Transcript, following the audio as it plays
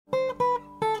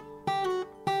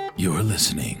You're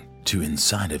listening to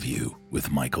Inside of You with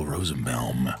Michael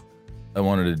Rosenbaum. I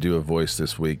wanted to do a voice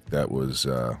this week that was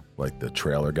like the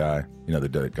trailer guy. You know, the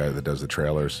guy that does the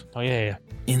trailers. Oh, yeah.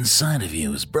 Inside of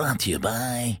You is brought to you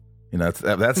by... You know,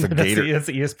 that's the Gator. That's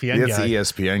the ESPN That's guy. the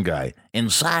ESPN guy.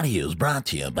 Inside of You is brought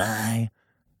to you by...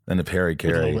 Then if Harry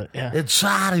Carey. bit, yeah.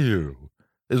 Inside of You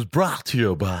is brought to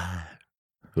you by...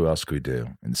 Who else could we do?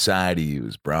 Inside of You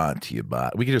is brought to you by...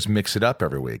 We could just mix it up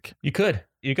every week. You could.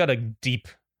 You got a deep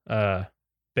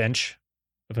bench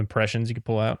of impressions you could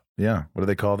pull out. Yeah. What do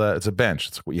they call that? It's a bench.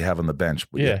 It's what you have on the bench.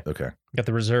 Yeah. Okay. You got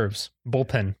the reserves.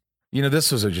 Bullpen. You know,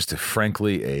 this was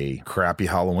frankly a crappy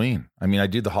Halloween. I mean, I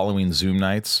do the Halloween Zoom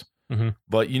nights. Mm-hmm.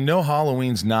 But you know,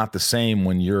 Halloween's not the same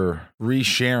when you're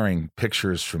resharing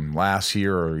pictures from last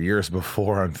year or years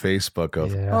before on Facebook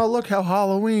of, oh, look how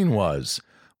Halloween was.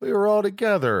 We were all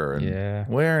together and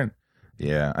wearing.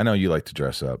 Yeah, I know you like to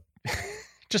dress up.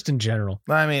 Just in general.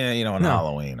 I mean, you know, on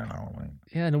Halloween.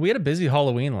 Yeah, no, we had a busy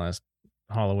Halloween last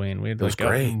Halloween. We had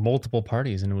great. Multiple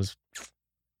parties, and it was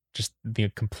just the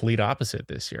complete opposite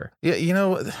this year. Yeah, you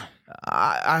know,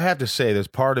 I have to say, there's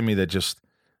part of me that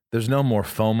there's no more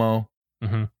FOMO.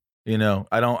 Mm-hmm. You know,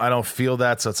 I don't feel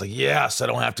that. So it's like, yes, I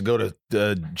don't have to go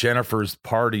to Jennifer's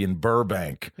party in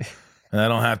Burbank. And I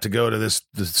don't have to go to this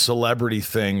celebrity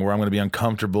thing where I'm going to be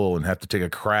uncomfortable and have to take a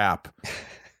crap.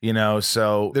 You know,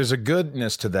 so there's a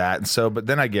goodness to that. And so, but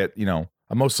then I get, you know,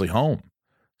 I'm mostly home.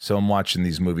 So I'm watching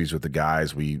these movies with the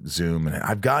guys. We Zoom, and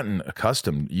I've gotten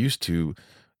used to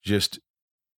just,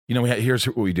 you know, here's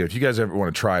what we do. If you guys ever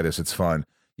want to try this, it's fun.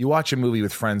 You watch a movie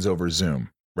with friends over Zoom,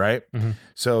 right? Mm-hmm.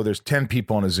 So there's 10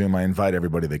 people on a Zoom. I invite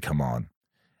everybody, they come on.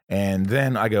 And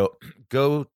then I go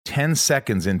 10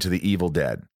 seconds into The Evil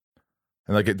Dead.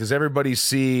 And like, does everybody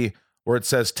see where it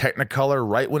says Technicolor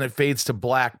right when it fades to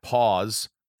black, pause.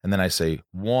 And then I say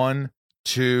 1,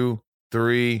 2,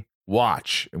 3,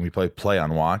 watch. And we play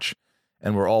on watch.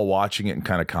 And we're all watching it and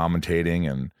kind of commentating.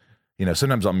 And, you know,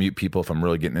 sometimes I'll mute people if I'm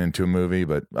really getting into a movie,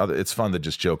 but it's fun to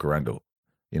just joke around,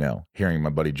 you know, hearing my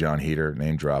buddy John Heater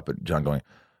name drop it, John going,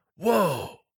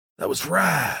 whoa, that was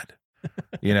rad.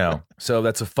 You know, so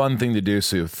that's a fun thing to do.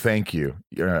 So thank you.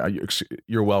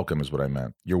 You're welcome is what I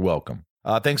meant. You're welcome.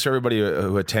 Thanks for everybody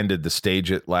who attended the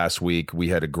Stage It last week. We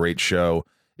had a great show.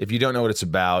 If you don't know what it's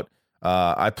about,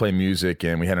 I play music,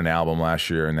 and we had an album last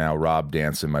year, and now Rob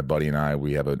Danson, my buddy, and I,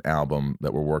 we have an album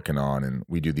that we're working on, and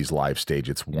we do these live stage.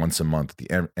 It's once a month at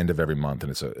the end of every month,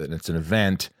 and it's an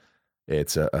event.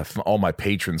 It's all my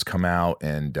patrons come out,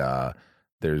 and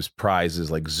there's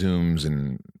prizes like Zooms,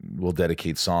 and we'll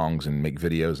dedicate songs and make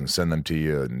videos and send them to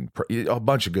you, and a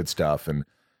bunch of good stuff. And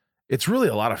it's really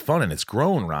a lot of fun, and it's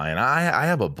grown, Ryan. I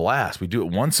have a blast. We do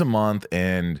it once a month,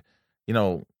 and, you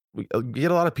know, we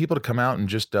get a lot of people to come out and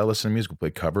just listen to music. We play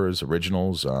covers,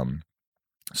 originals,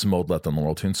 some old Left on the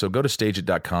World tunes. So go to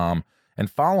stageit.com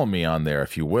and follow me on there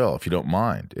if you will, if you don't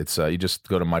mind. It's you just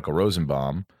go to Michael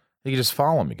Rosenbaum. You can just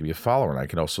follow me, give me a follower, and I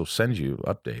can also send you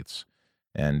updates.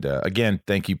 And again,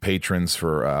 thank you, patrons,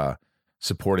 for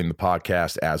supporting the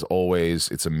podcast. As always,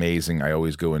 it's amazing. I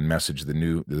always go and message the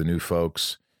new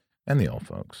folks and the old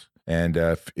folks. And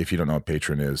if you don't know what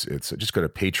Patreon is, it's just go to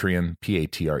Patreon,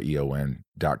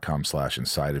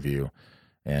 patreon.com/insideofyou.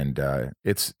 And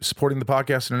it's supporting the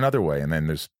podcast in another way. And then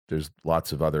there's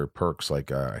lots of other perks,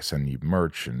 like I send you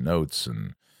merch and notes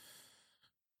and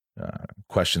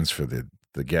questions for the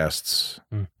guests,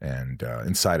 and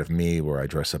Inside of Me, where I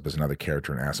dress up as another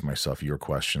character and ask myself your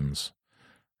questions.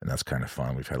 And that's kind of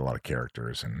fun. We've had a lot of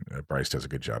characters, and Bryce does a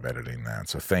good job editing that.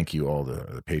 So thank you, all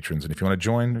the patrons. And if you want to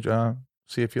join,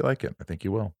 see if you like it. I think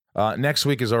you will. This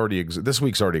week's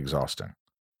already exhausting.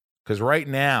 Because right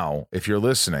now, if you're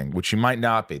listening, which you might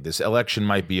not be, this election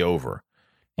might be over.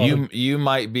 You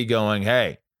might be going,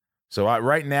 hey, so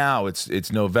right now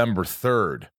it's November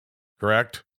 3rd,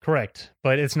 correct? Correct.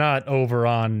 But it's not over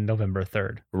on November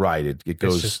 3rd. Right. It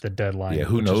goes. It's just the deadline. Yeah,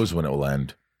 who knows when it will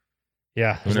end?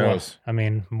 Yeah. Who knows? I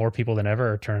mean, more people than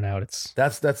ever are turning out.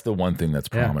 That's the one thing that's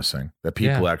promising, that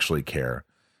people actually care.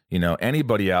 You know,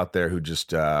 anybody out there who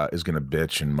just is going to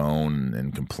bitch and moan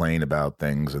and complain about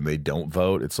things and they don't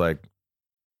vote, it's like,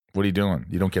 what are you doing?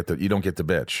 You don't get the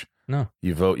bitch. No.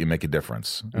 You vote, you make a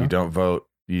difference. You don't vote,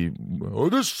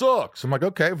 this sucks. I'm like,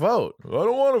 okay, vote. I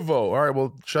don't want to vote. All right,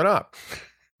 well, shut up.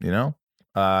 You know,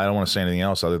 I don't want to say anything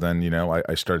else other than, you know,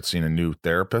 I started seeing a new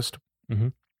therapist. Mm-hmm.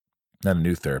 Not a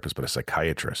new therapist, but a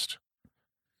psychiatrist.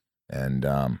 And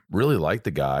really like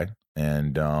the guy.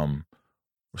 And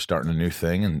we're starting a new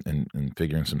thing and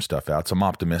figuring some stuff out. So I'm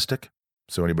optimistic.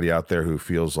 So anybody out there who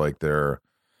feels like they're,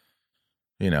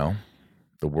 you know,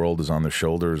 the world is on their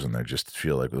shoulders and they just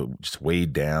feel like just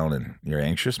weighed down and you're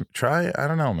anxious, try, I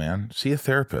don't know, man, see a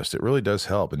therapist. It really does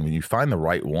help. And when you find the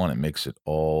right one, it makes it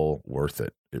all worth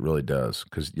it. It really does.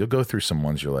 Because you'll go through some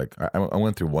ones you're like, I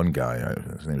went through one guy,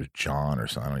 his name was John or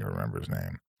something. I don't even remember his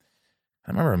name.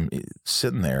 I remember him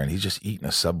sitting there and he's just eating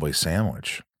a Subway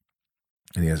sandwich.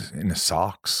 And he has in his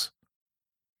socks.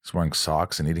 He's wearing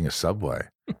socks and eating a Subway.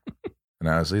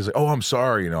 And he's like, oh, I'm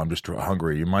sorry. I'm just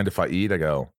hungry. You mind if I eat? I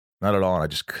go, not at all. And I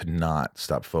just could not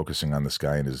stop focusing on this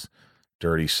guy and his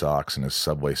dirty socks and his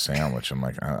Subway sandwich. I'm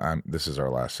like, this is our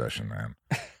last session, man.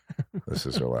 This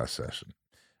is our last session.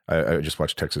 I just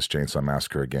watched Texas Chainsaw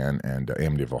Massacre again and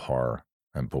Amityville Horror.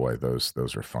 And boy, those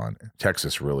are fun.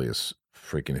 Texas really is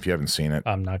freaking. If you haven't seen it,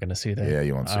 I'm not going to see that. Yeah,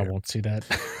 you won't see it. I won't see that.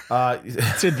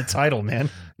 It's in the title,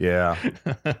 man. Yeah.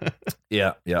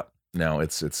 Yeah. No,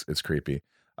 it's creepy.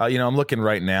 I'm looking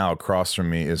right now. Across from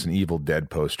me is an Evil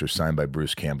Dead poster signed by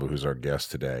Bruce Campbell, who's our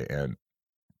guest today. And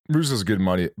Bruce is a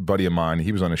good buddy of mine.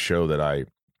 He was on a show that I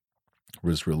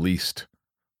was released.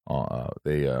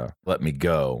 They let me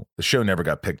go. The show never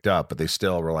got picked up, but they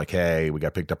still were like, hey, we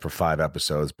got picked up for 5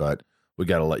 episodes, but we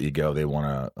got to let you go. They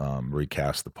want to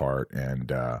recast the part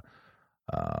and,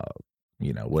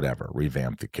 whatever,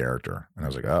 revamp the character. And I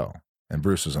was like, oh. And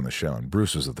Bruce was on the show. And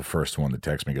Bruce was the first one that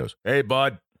texted me, goes, hey,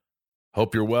 bud.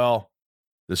 Hope you're well.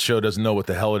 This show doesn't know what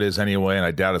the hell it is anyway, and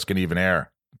I doubt it's going to even air.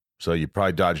 So you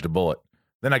probably dodged a bullet.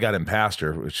 Then I got him past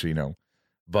her, which,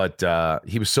 but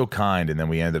he was so kind. And then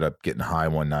we ended up getting high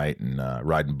one night and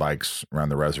riding bikes around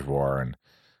the reservoir. And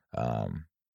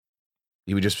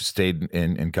he would just stayed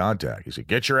in contact. He said,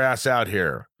 get your ass out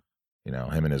here.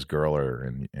 Him and his girl are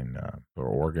in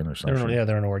Oregon or something.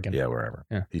 They're in Oregon. Yeah, wherever.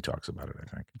 Yeah. He talks about it, I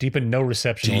think. Deep in no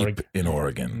reception, Oregon. In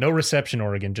Oregon. No reception,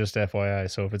 Oregon, just FYI.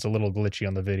 So if it's a little glitchy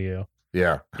on the video.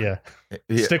 Yeah.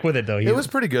 Stick with it, though. It was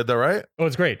pretty good, though, right? Oh,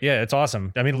 it's great. Yeah, it's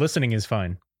awesome. I mean, listening is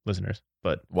fine, listeners,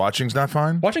 but watching's not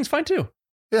fine? Watching's fine, too.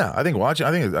 Yeah, I think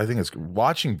it's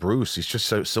watching Bruce. He's just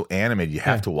so animated. You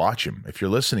have to watch him. If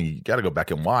you're listening, you got to go back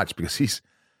and watch because he's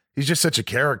just such a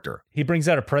character. He brings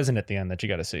out a present at the end that you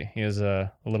got to see. He has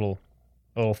a little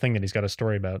thing that he's got a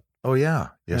story about. Oh, yeah.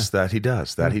 Yes, that he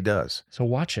does. He does. So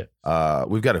watch it.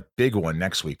 We've got a big one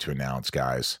next week to announce,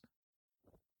 guys.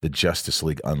 The Justice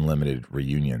League Unlimited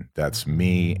reunion. That's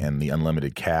me and the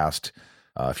Unlimited cast,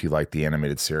 if you like the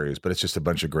animated series. But it's just a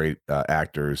bunch of great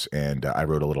actors. And I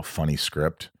wrote a little funny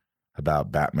script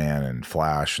about Batman and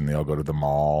Flash, and they all go to the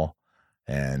mall.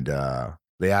 And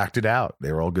they acted out.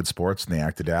 They were all good sports, and they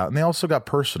acted out. And they also got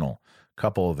personal. A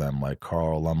couple of them, like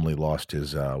Carl Lumley lost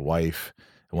his wife.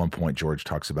 At one point, George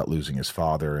talks about losing his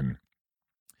father. And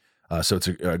so it's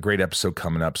a great episode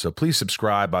coming up. So please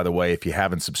subscribe, by the way, if you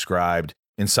haven't subscribed.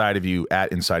 Inside of You,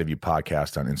 at Inside of You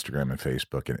Podcast on Instagram and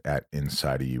Facebook, and at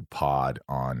Inside of You Pod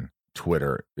on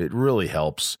Twitter. It really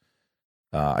helps.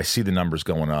 I see the numbers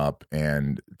going up,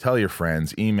 and tell your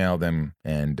friends, email them,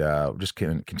 and just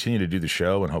continue to do the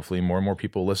show, and hopefully more and more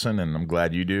people listen, and I'm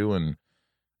glad you do, and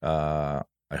I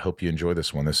hope you enjoy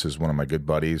this one. This is one of my good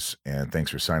buddies, and thanks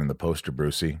for signing the poster,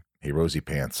 Brucey. Hey, Rosie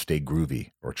Pants, stay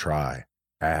groovy, or try.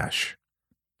 Ash,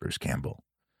 Bruce Campbell.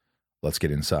 Let's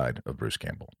get inside of Bruce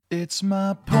Campbell. It's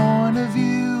my point of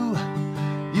view.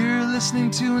 You're listening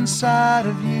to Inside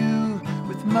of You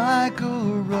with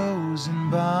Michael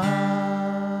Rosenbaum.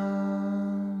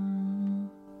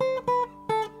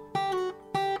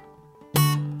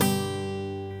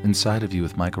 Inside of You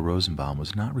with Michael Rosenbaum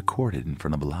was not recorded in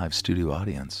front of a live studio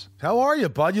audience. How are you,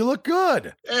 bud? You look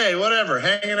good. Hey, whatever.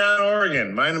 Hanging out in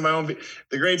Oregon. Minding my own,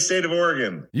 the great state of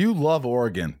Oregon. You love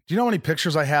Oregon. Do you know how many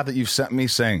pictures I have that you've sent me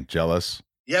saying jealous?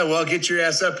 Yeah, well, get your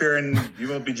ass up here and you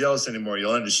won't be jealous anymore.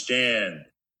 You'll understand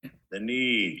the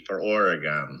need for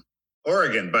Oregon.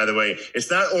 Oregon, by the way,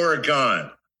 it's not Oregon.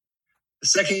 The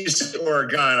second you say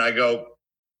Oregon, I go,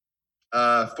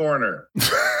 foreigner.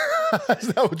 Is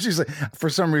that what you say? For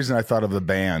some reason, I thought of the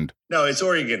band. No, it's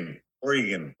Oregon.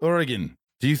 Oregon.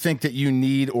 Do you think that you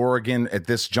need Oregon at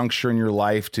this juncture in your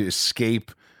life to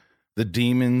escape the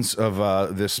demons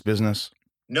of this business?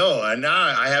 No, and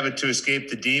now I have it to escape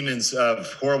the demons of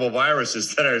horrible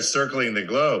viruses that are circling the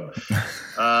globe.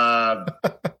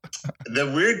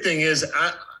 The weird thing is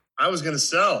I was going to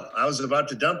sell. I was about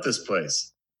to dump this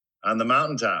place on the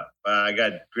mountaintop. I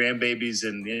got grandbabies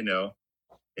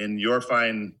in your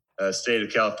fine state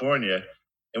of California,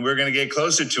 and we're going to get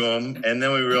closer to them. And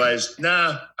then we realized,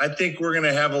 I think we're going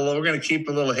to keep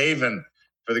a little haven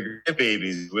for the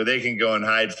grandbabies where they can go and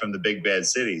hide from the big bad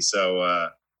city. So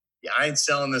I ain't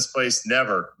selling this place.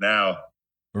 Never now.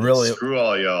 Really? Screw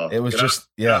all y'all. It was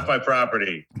Get off my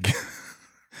property.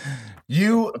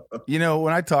 You know,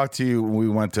 when I talked to you, we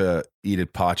went to eat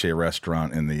at Pache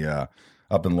restaurant in the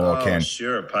up in Laurel Canyon.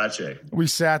 Sure, Pache. We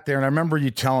sat there, and I remember you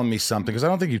telling me something, because I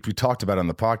don't think we talked about it on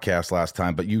the podcast last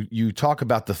time, but you talk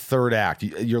about the third act.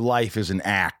 Your life is an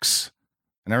acts.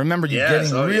 And I remember you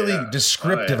getting really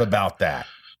descriptive about that.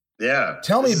 Yeah.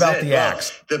 Tell me about the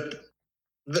acts.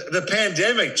 The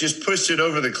pandemic just pushed it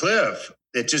over the cliff.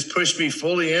 It just pushed me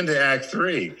fully into Act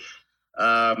 3.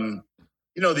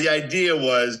 The idea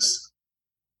was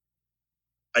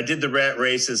I did the rat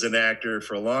race as an actor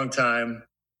for a long time,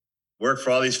 worked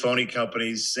for all these phony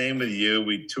companies. Same with you.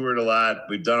 We toured a lot.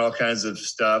 We've done all kinds of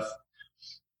stuff.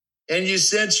 And you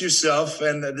sense yourself,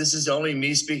 and this is only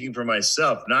me speaking for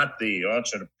myself, not the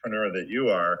entrepreneur that you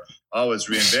are, always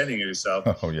reinventing yourself.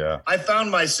 Oh, yeah. I found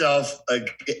myself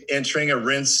entering a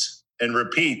rinse and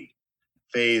repeat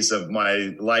phase of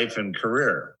my life and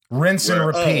career. Rinse and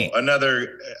repeat.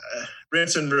 Another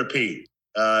rinse and repeat,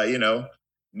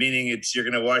 meaning you're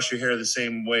going to wash your hair the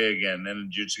same way again,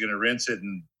 and you're just going to rinse it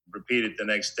and repeat it the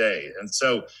next day. And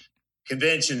so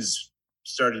conventions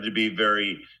started to be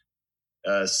very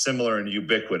similar and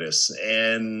ubiquitous,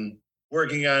 and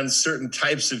working on certain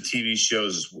types of TV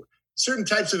shows, certain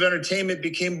types of entertainment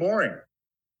became boring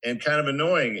and kind of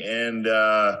annoying. And,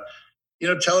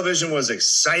 television was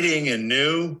exciting and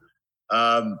new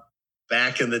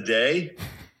back in the day.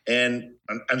 And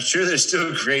I'm sure there's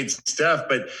still great stuff,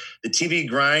 but the TV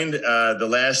grind, the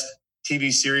last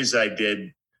TV series I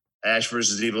did, Ash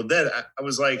versus Evil Dead, I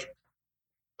was like,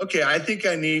 okay, I think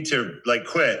I need to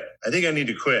quit. I think I need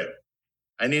to quit.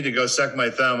 I need to go suck my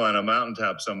thumb on a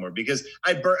mountaintop somewhere, because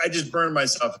I just burned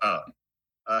myself out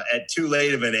at too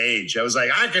late of an age. I was like,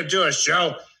 I could do a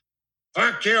show.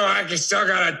 Fuck you. I can still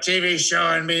got a TV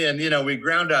show in me. And, we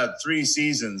ground out 3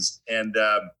 seasons, and,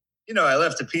 I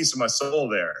left a piece of my soul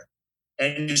there.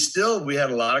 And we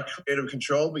had a lot of creative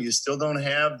control, but you still don't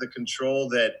have the control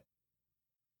that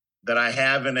I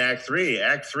have in Act 3.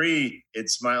 Act 3,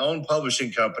 it's my own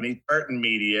publishing company, Tartan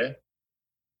Media.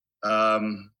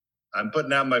 I'm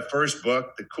putting out my first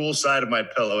book, The Cool Side of My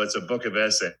Pillow. It's a book of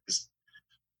essays.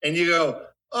 And you go,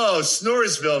 oh,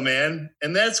 Snoresville, man.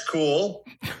 And that's cool.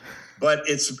 But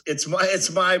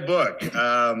it's my book.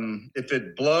 If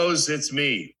it blows, it's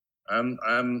me. I'm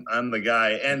the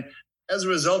guy. And as a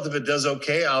result, if it does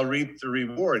okay, I'll reap the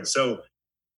reward. So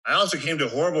I also came to a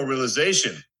horrible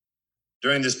realization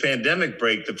during this pandemic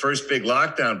break, the first big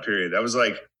lockdown period. I was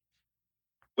like,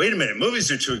 wait a minute,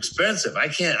 movies are too expensive. I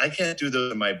can't do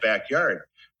those in my backyard.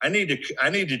 I need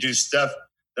to do stuff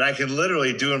that I can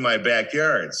literally do in my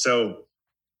backyard. So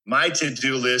my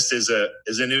to-do list is a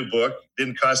new book.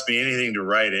 Didn't cost me anything to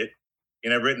write it.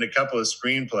 And I've written a couple of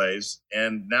screenplays,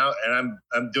 and I'm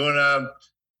doing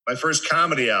my first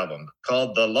comedy album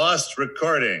called The Lost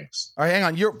Recordings. All right, hang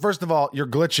on. First of all, you're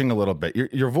glitching a little bit.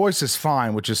 Your voice is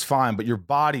fine, which is fine, but your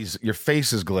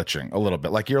face is glitching a little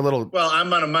bit. Like you're a little. Well,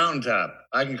 I'm on a mountaintop.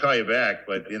 I can call you back,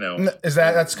 but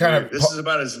that's kind of.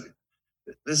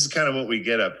 This is kind of what we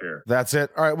get up here. That's it.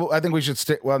 All right. Well, I think we should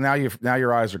stick. Well, now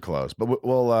your eyes are closed, but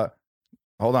we'll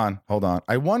hold on.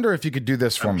 I wonder if you could do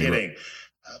this for me. Kidding.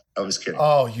 I was kidding.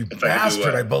 Oh, you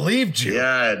bastard. I believed you.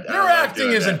 Yeah. Your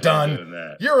acting isn't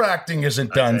done. Your acting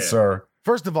isn't done, sir.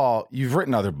 First of all, you've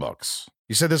written other books.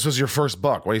 You said this was your first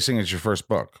book. Why are you saying it's your first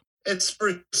book? It's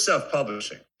for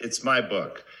self-publishing. It's my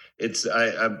book.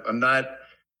 I'm not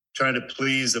trying to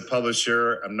please a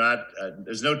publisher. I'm not,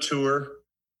 there's no tour.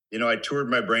 I toured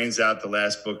my brains out the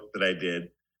last book that I did,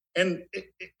 and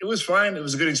it was fine. It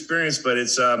was a good experience, but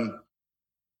it's,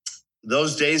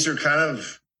 those days are kind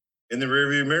of in the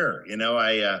rearview mirror.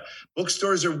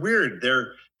 Bookstores are weird.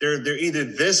 They're either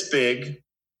this big,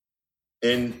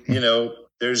 and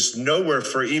there's nowhere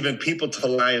for even people to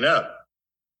line up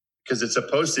because it's a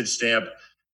postage stamp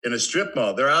in a strip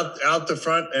mall. They're out the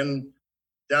front and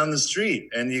down the street,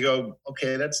 and you go,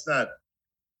 okay, that's not.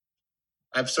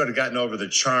 I've sort of gotten over the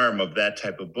charm of that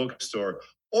type of bookstore.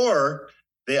 Or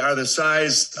they are the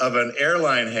size of an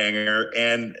airline hangar,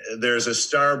 and there's a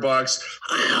Starbucks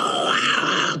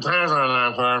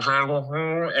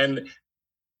and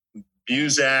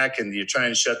Muzak, and you're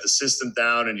trying to shut the system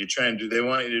down, and they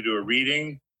want you to do a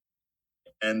reading.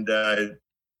 And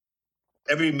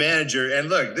every manager, and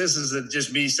look, this is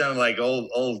just me sounding like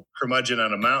old curmudgeon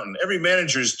on a mountain. Every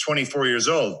manager is 24 years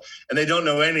old, and they don't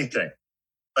know anything.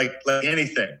 Like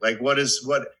anything. Like what? Do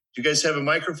you guys have a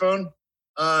microphone?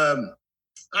 I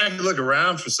can look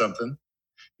around for something.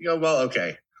 You go, well,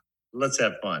 okay, let's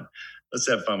have fun. Let's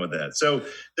have fun with that. So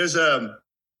there's a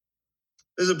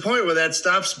point where that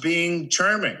stops being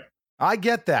charming. I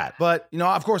get that. But,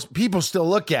 of course, people still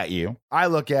look at you. I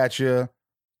look at you,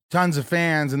 tons of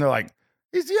fans, and they're like,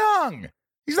 He's young.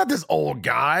 He's not this old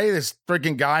guy, this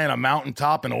freaking guy on a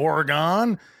mountaintop in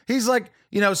Oregon. He's like,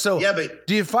 so yeah, but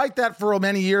do you fight that for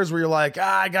many years where you're like,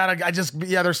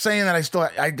 they're saying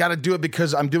that I got to do it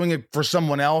because I'm doing it for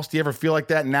someone else. Do you ever feel like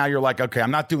that? And now you're like, okay,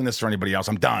 I'm not doing this for anybody else.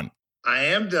 I'm done. I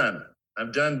am done.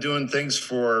 I'm done doing things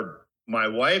for my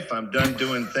wife. I'm done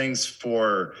doing things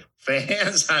for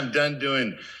fans. I'm done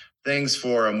doing things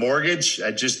for a mortgage.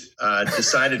 I just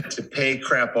decided to pay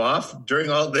crap off during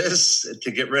all this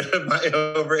to get rid of my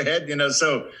overhead,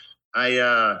 so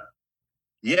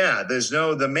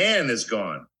the man is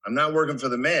gone. I'm not working for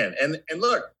the man. And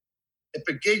look, if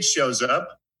a gig shows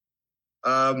up,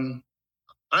 I'm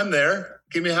there.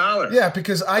 Give me a holler. Yeah,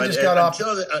 because I just got off.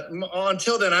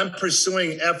 Until then, I'm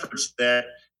pursuing efforts that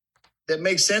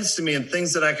make sense to me and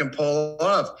things that I can pull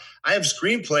off. I have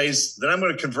screenplays that I'm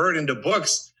going to convert into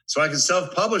books so I can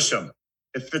self-publish them.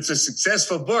 If it's a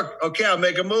successful book, okay, I'll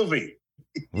make a movie.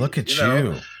 Look at you.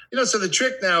 So the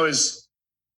trick now is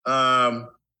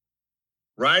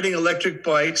riding electric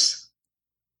bikes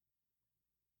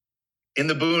in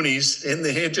the boonies, in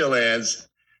the hinterlands,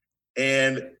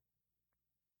 and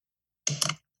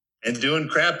doing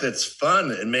crap that's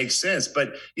fun and makes sense.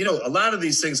 But, a lot of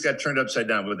these things got turned upside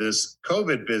down with this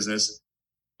COVID business.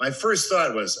 My first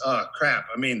thought was, oh, crap.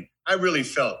 I mean, I really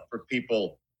felt for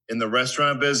people in the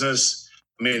restaurant business.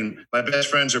 I mean, my best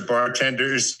friends are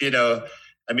bartenders,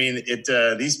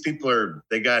 these people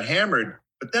they got hammered.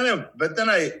 But then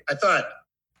I thought,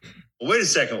 well, wait a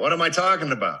second, what am I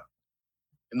talking about?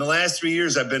 In the last 3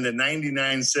 years, I've been to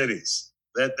 99 cities.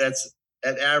 That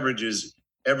averages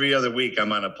every other week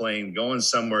I'm on a plane going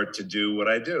somewhere to do what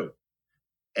I do.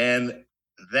 And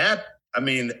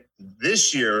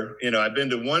this year, I've been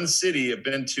to one city, I've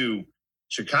been to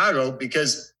Chicago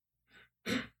because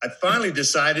I finally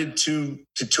decided to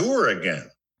tour again.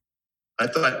 I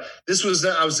thought this was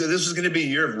going to be a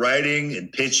year of writing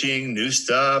and pitching new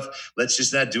stuff. Let's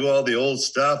just not do all the old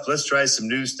stuff. Let's try some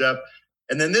new stuff.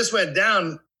 And then this went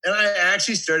down, and I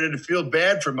actually started to feel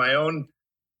bad for my own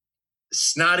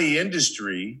snotty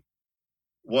industry.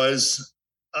 Was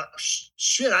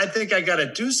shit. I think I got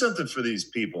to do something for these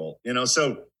people,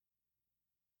 So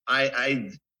I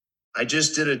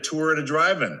just did a tour at a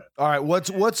drive-in. All right,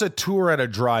 what's a tour at a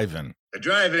drive-in? A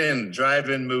drive-in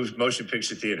motion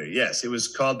picture theater. Yes, it was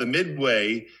called the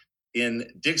Midway in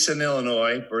Dixon,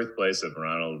 Illinois, birthplace of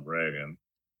Ronald Reagan.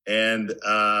 And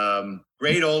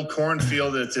great old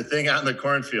cornfield. It's a thing out in the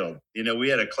cornfield. We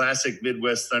had a classic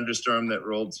Midwest thunderstorm that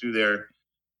rolled through there.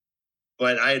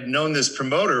 But I had known this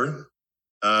promoter,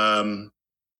 and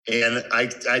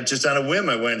I just on a whim,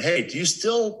 I went, hey, do you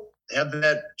still have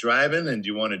that drive-in and do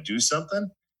you want to do something?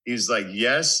 He's like,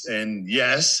 yes and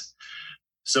yes.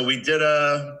 So we did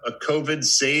a COVID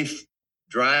safe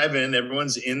drive-in.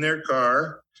 Everyone's in their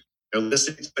car. They're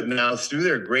listening to it now through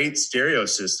their great stereo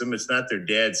system. It's not their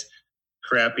dad's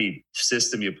crappy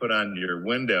system you put on your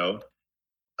window.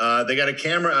 They got a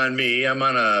camera on me. I'm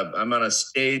on a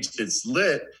stage that's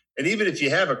lit. And even if you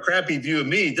have a crappy view of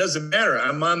me, it doesn't matter.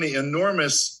 I'm on the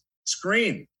enormous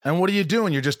screen. And what are you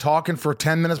doing? You're just talking for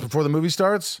 10 minutes before the movie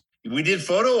starts? We did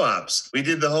photo ops. We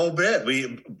did the whole bit.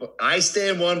 I stay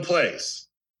in one place,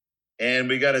 and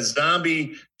we got a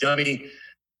zombie dummy,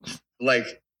 like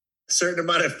a certain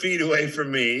amount of feet away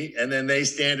from me, and then they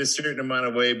stand a certain amount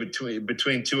of way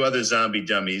between two other zombie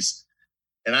dummies,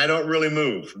 and I don't really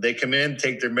move. They come in,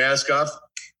 take their mask off.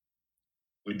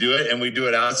 We do it, and we do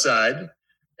it outside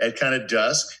at kind of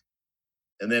dusk.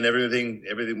 And then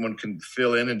everyone can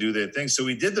fill in and do their thing. So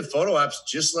we did the photo ops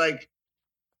just like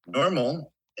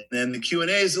normal. And then the Q&A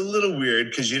is a little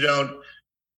weird because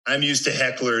I'm used to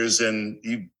hecklers and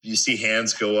you see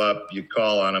hands go up, you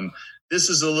call on them. This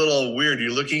is a little weird. You're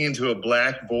looking into a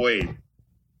black void.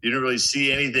 You don't really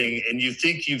see anything. And you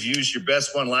think you've used your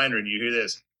best one-liner and you hear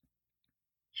this.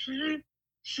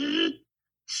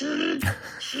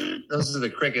 Those are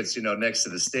the crickets, next to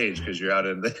the stage because you're out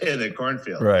in the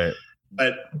cornfield. Right.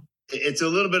 But it's a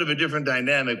little bit of a different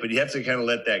dynamic, but you have to kind of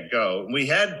let that go. We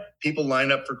had people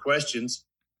line up for questions.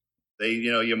 They,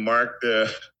 you mark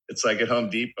it's like at Home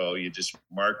Depot, you just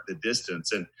mark the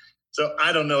distance. And so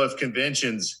I don't know if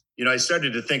conventions, I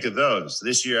started to think of those.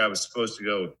 This year I was supposed to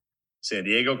go San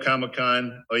Diego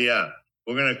Comic-Con. Oh yeah,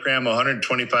 we're going to cram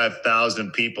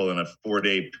 125,000 people in a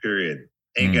 4-day period.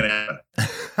 Ain't going to happen.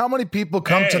 How many people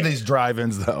come to these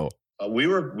drive-ins though?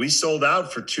 We sold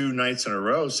out for 2 nights in a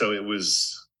row. So it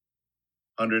was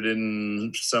 100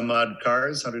 and some odd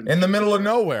cars. In the middle of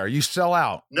nowhere, you sell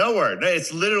out. Nowhere. No,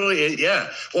 it's literally,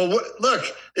 yeah. Well, look,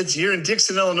 you're in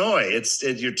Dixon, Illinois.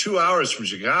 You're 2 hours from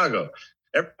Chicago.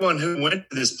 Everyone who went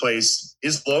to this place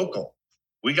is local.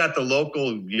 We got the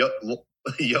local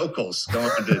yokels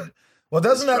going to. Well,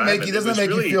 doesn't that make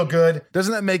you feel good?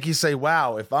 Doesn't that make you say,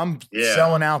 wow, if I'm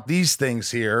selling out these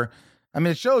things here, I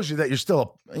mean, it shows you that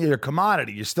you're a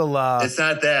commodity. You're still. It's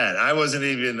not that. I wasn't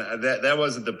even that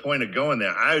wasn't the point of going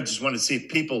there. I just wanted to see if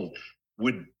people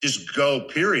would just go,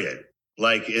 period.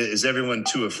 Like, is everyone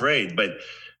too afraid? But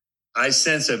I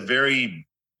sense a very,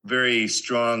 very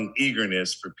strong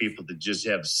eagerness for people to just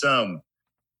have some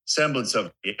semblance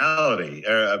of reality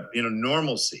or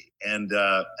normalcy. And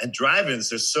drive-ins,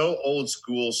 they're so old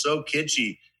school, so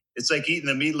kitschy. It's like eating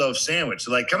a meatloaf sandwich.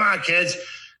 They're like, come on, kids,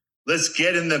 let's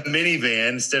get in the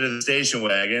minivan instead of the station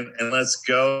wagon and let's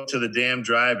go to the damn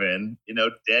drive-in.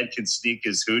 Dad can sneak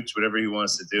his hooch, whatever he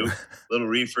wants to do. Little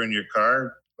reefer in your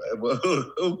car.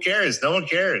 Who cares? No one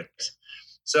cares.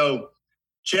 So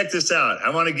check this out.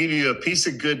 I want to give you a piece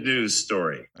of good news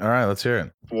story. All right, let's hear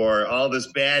it. For all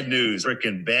this bad news,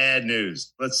 freaking bad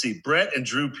news. Let's see. Brett and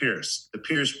Drew Pierce, the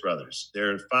Pierce brothers.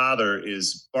 Their father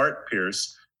is Bart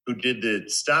Pierce, who did the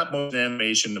stop motion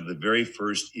animation of the very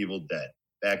first Evil Dead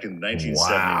back in 1979.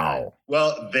 Wow.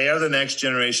 Well, they are the next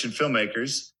generation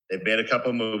filmmakers. They've made a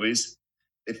couple movies.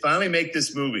 They finally make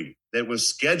this movie that was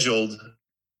scheduled.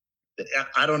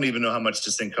 I don't even know how much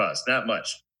this thing cost. Not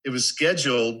much. It was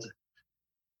scheduled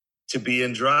to be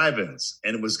in drive-ins,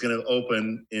 and it was going to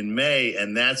open in May,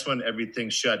 and that's when everything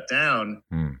shut down.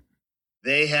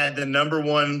 They had the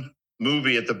 #1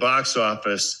 movie at the box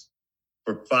office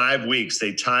for 5 weeks.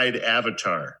 They tied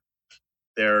Avatar,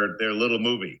 their little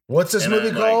movie. What's this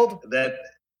movie called? That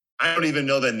I don't even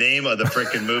know the name of the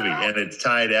freaking movie, and it's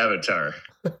tied Avatar.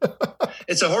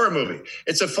 It's a horror movie.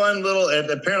 It's a fun little.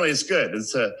 Apparently, it's good.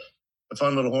 It's a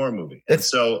fun little horror movie.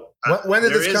 When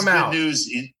did this come out? There is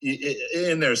good news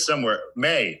in there somewhere.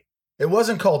 May. It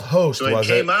wasn't called Host, so it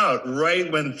came out right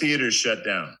when theaters shut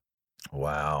down.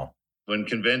 Wow. When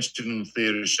conventional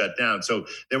theaters shut down. So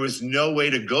there was no way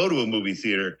to go to a movie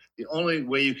theater. The only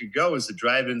way you could go is the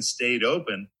drive-in stayed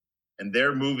open, and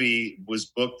their movie was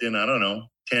booked in,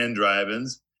 10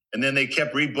 drive-ins. And then they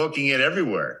kept rebooking it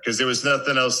everywhere because there was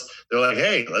nothing else. They're like,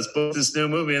 hey, let's book this new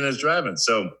movie in this drive-in.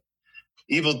 So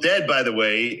Evil Dead, by the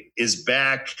way, is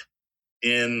back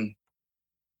in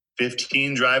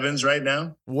 15 drive-ins right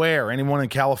now. Where? Anyone in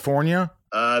California?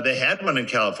 They had one in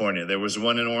California. There was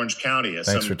one in Orange County.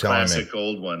 Thanks for telling classic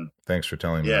old one. Thanks for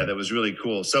telling me. Yeah, that was really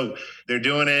cool. So they're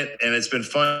doing it, and it's been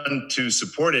fun to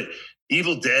support it.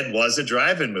 Evil Dead was a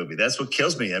drive-in movie. That's what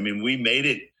kills me. I mean, we made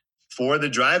it for the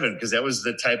drive-in because that was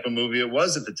the type of movie it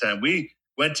was at the time. We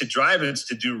went to drive-ins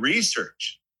to do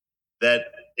research that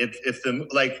if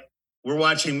we're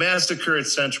watching Massacre at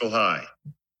Central High.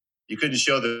 You couldn't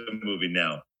show the movie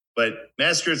now, but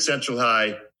Massacre at Central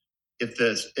High,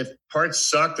 if parts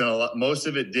sucked and most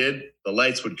of it did, the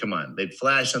lights would come on. They'd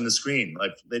flash on the screen.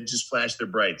 Like they'd just flash their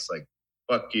brights like,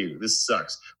 fuck you, this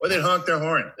sucks. Or they'd honk their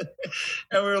horn.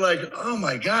 And we were like, oh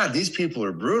my God, these people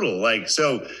are brutal. Like,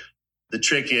 so the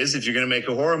trick is if you're going to make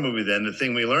a horror movie, then the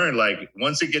thing we learned, like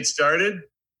once it gets started,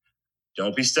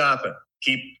 don't be stopping.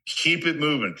 Keep it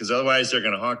moving because otherwise they're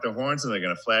going to honk their horns and they're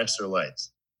going to flash their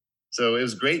lights. So it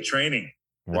was great training,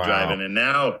 the drive-in. And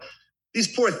now these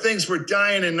poor things were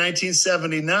dying in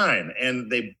 1979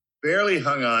 and they barely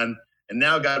hung on. And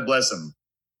now, God bless them,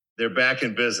 they're back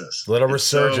in business. Little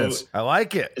resurgence. I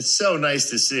like it. It's so nice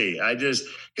to see.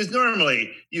 Because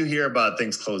normally you hear about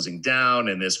things closing down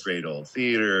in this great old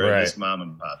theater and this mom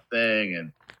and pop thing.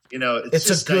 And it's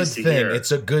just a good nice thing. to hear.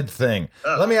 It's a good thing.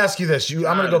 Let me ask you this. I'm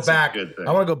going to go back. I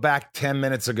want to go back 10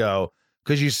 minutes ago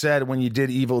because you said when you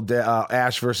did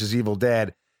Ash versus Evil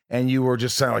Dead, and you were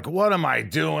just saying like, "What am I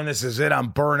doing? This is it. I'm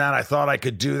burnt out. I thought I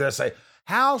could do this."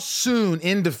 How soon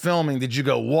into filming did you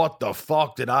go, "What the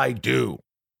fuck did I do?"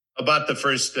 About the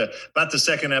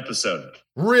second episode.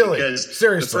 Really? Because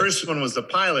seriously, the first one was the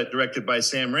pilot directed by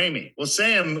Sam Raimi. Well,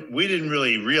 Sam, we didn't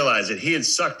really realize it. He had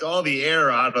sucked all the air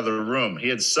out of the room. He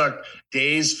had sucked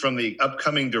days from the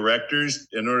upcoming directors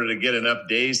in order to get enough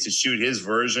days to shoot his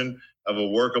version of a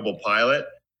workable pilot.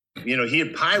 He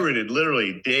had pirated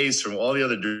literally days from all the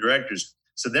other directors.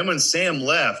 So then when Sam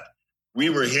left, we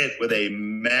were hit with a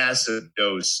massive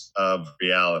dose of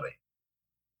reality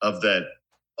of that.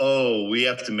 Oh, we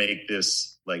have to make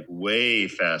this like way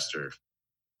faster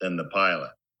than the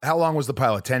pilot. How long was the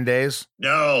pilot? 10 days?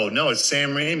 No, it's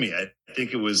Sam Raimi. I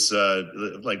think it was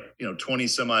 20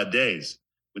 some odd days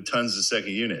with tons of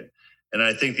second unit. And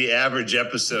I think the average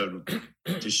episode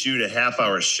to shoot a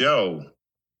half-hour show,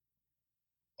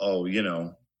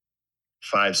 5-6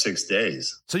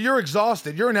 days. So you're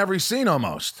exhausted. You're in every scene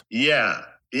almost. Yeah,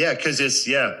 because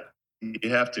you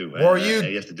have to. Or you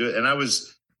have to do it. And I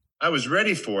was I was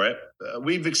ready for it.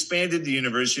 We've expanded the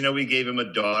universe. We gave him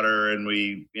a daughter, and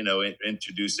we,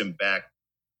 introduced him back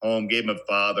home, gave him a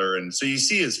father. And so you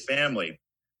see his family.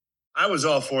 I was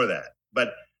all for that.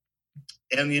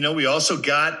 We also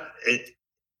got it.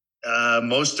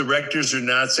 Most directors are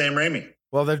not Sam Raimi.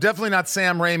 Well, they're definitely not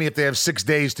Sam Raimi if they have 6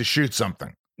 days to shoot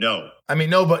something. No. I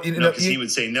mean, nobody. Because he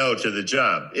would say no to the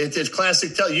job. It's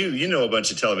classic. You know a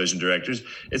bunch of television directors.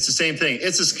 It's the same thing.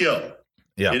 It's a skill.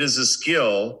 Yeah. It is a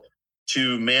skill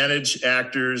to manage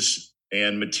actors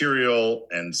and material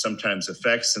and sometimes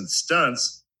effects and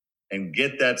stunts and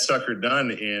get that sucker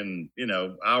done in,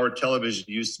 our television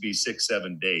used to be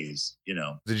 6-7 days,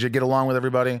 Did you get along with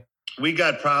everybody? We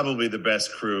got probably the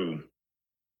best crew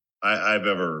I've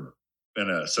ever been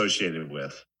associated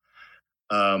with.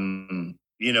 The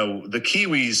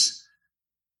Kiwis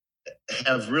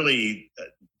have really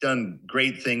done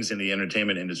great things in the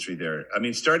entertainment industry there. I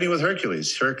mean, starting with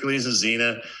Hercules and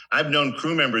Xena. I've known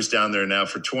crew members down there now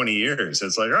for 20 years.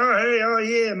 It's like, oh, hey, oh,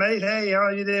 yeah, mate. Hey, how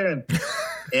you doing?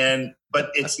 But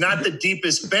it's not the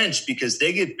deepest bench because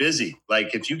they get busy.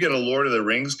 Like if you get a Lord of the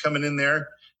Rings coming in there,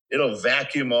 it'll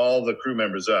vacuum all the crew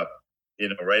members up,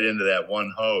 right into that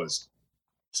one hose.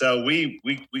 So we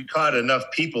caught enough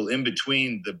people in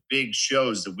between the big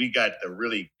shows that we got the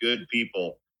really good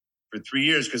people for 3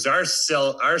 years, because our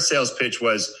sales pitch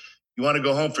was, you want to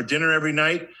go home for dinner every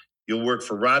night? You'll work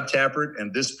for Rob Tappert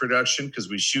and this production, because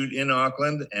we shoot in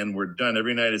Auckland and we're done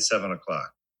every night at 7:00.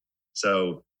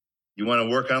 So you want to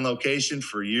work on location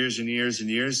for years and years and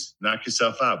years, knock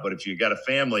yourself out. But if you got a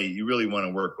family, you really want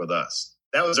to work with us.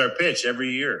 That was our pitch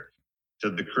every year to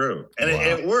the crew. And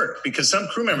it worked, because some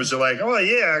crew members are like, oh,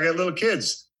 yeah, I got little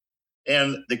kids.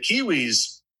 And the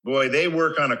Kiwis, boy, they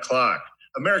work on a clock.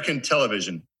 American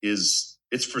television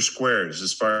it's for squares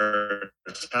as far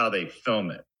as how they film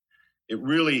it. It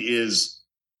really is.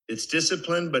 It's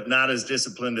disciplined, but not as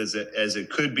disciplined as it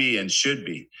could be and should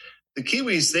be. The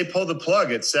Kiwis, they pull the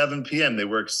plug at 7 p.m. They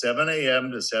work 7 a.m.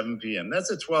 to 7 p.m.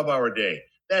 That's a 12-hour day.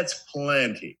 That's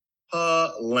plenty.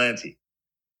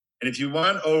 And if you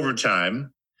want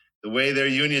overtime, the way their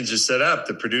unions are set up,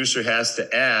 the producer has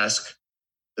to ask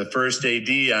the first AD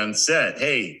on set,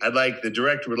 hey, the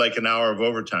director would like an hour of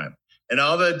overtime. And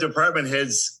all the department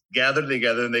heads gather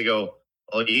together and they go,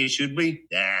 oh, yeah, should we?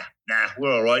 Nah,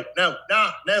 we're all right. No,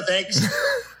 thanks.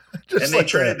 And they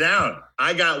turn it down.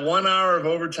 I got 1 hour of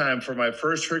overtime for my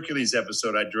first Hercules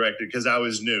episode I directed because I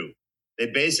was new. They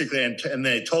basically, and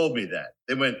they told me that.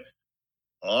 They went,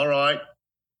 all right,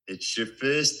 it's your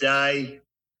first day.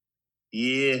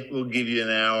 Yeah, we'll give you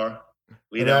an hour.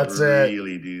 We don't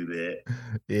really do that.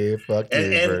 Yeah, fuck you.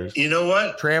 And you know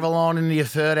what? Travel on into your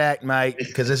third act, mate,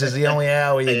 because this is the only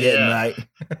hour you're getting, mate.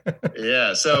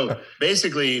 Yeah. So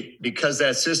basically, because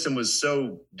that system was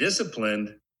so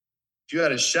disciplined, if you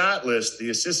had a shot list, the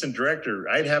assistant director,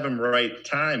 I'd have him write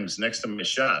times next to my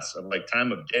shots of like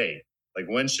time of day. Like,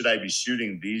 when should I be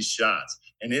shooting these shots?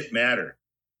 And it mattered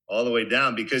all the way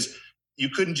down, because you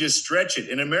couldn't just stretch it.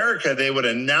 In America, they would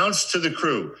announce to the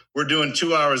crew, we're doing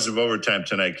 2 hours of overtime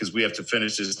tonight because we have to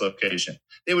finish this location.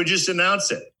 They would just announce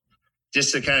it,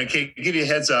 just to kind of give you a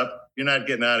heads up. You're not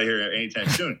getting out of here anytime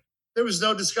soon. There was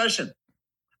no discussion.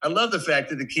 I love the fact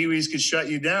that the Kiwis could shut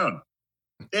you down.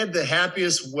 They had the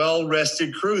happiest,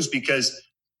 well-rested crews because,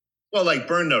 well, like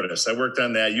Burn Notice, I worked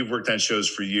on that. You've worked on shows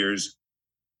for years.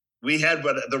 We had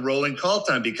the rolling call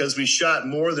time because we shot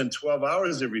more than 12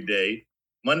 hours every day.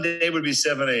 Monday would be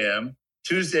 7 a.m.,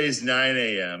 Tuesdays 9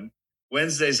 a.m.,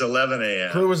 Wednesdays 11 a.m.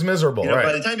 Crew was miserable, right?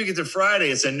 By the time you get to Friday,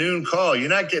 it's a noon call. You're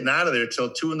not getting out of there till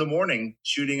 2 a.m.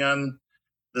 shooting on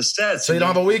the sets. So you don't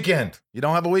have a weekend. You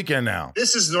don't have a weekend now.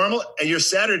 This is normal, and your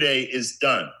Saturday is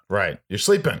done. Right. You're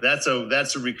sleeping. That's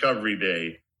a recovery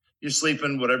day. You're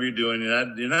sleeping, whatever you're doing.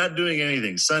 You're not doing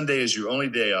anything. Sunday is your only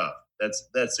day off.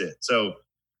 That's it. So,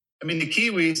 I mean, the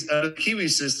Kiwi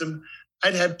system,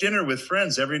 I'd have dinner with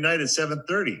friends every night at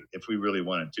 7:30 if we really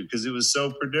wanted to, because it was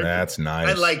so predictable. That's nice.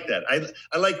 I like that.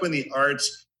 I like when the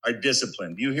arts are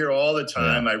disciplined. You hear all the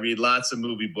time. Yeah. I read lots of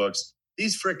movie books.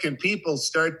 These frickin' people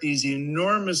start these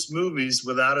enormous movies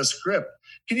without a script.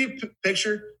 Can you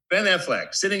picture Ben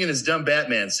Affleck sitting in his dumb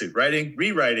Batman suit,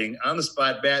 rewriting on the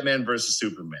spot Batman versus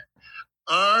Superman?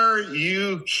 Are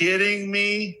you kidding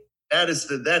me? That's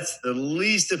the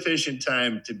least efficient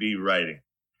time to be writing.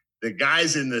 The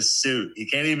guy's in the suit. He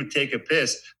can't even take a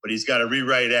piss, but he's got to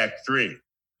rewrite Act 3.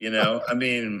 I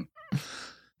mean,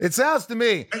 It sounds to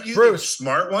me, aren't you Bruce, the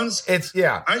smart ones?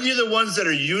 Aren't you the ones that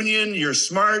are union? You're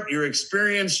smart. You're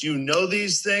experienced. You know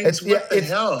these things. What the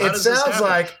hell? How does this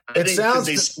happen? I think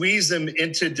they squeeze them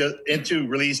into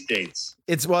release dates.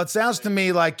 It sounds to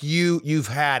me like you've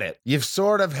had it. You've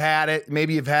sort of had it.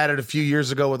 Maybe you've had it a few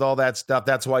years ago with all that stuff.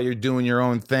 That's why you're doing your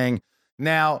own thing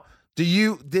now.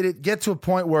 Did it get to a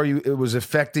point where it was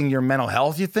affecting your mental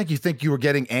health? You think you were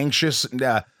getting anxious?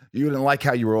 You didn't like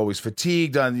how you were always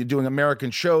fatigued on you doing American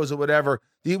shows or whatever.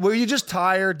 Were you just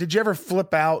tired? Did you ever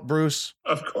flip out, Bruce?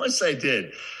 Of course I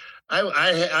did.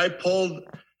 I pulled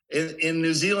in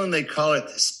New Zealand. They call it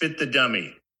spit the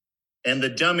dummy, and the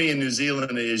dummy in New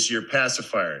Zealand is your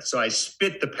pacifier. So I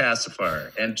spit the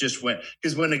pacifier and just went,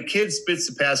 because when a kid spits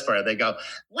the pacifier, they go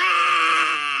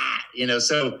wah,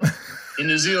 So in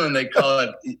New Zealand they call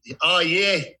it, oh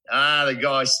yeah, the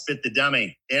guy spit the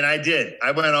dummy, and I did.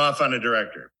 I went off on a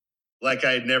director like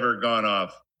I had never gone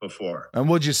off before. And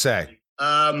what'd you say?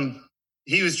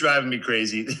 He was driving me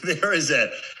crazy. There was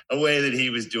a way that he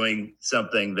was doing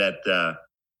something that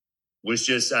was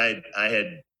just, I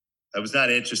was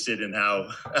not interested in how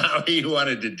he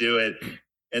wanted to do it.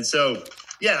 And so,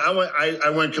 yeah, I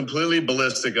went completely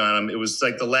ballistic on him. It was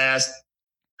like the last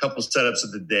couple setups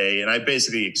of the day, and I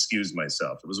basically excused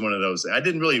myself. It was one of those. I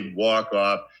didn't really walk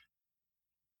off.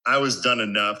 I was done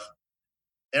enough.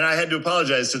 And I had to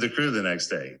apologize to the crew the next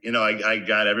day. I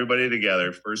got everybody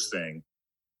together first thing.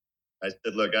 I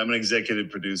said, look, I'm an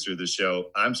executive producer of the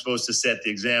show. I'm supposed to set the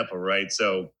example, right?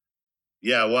 So,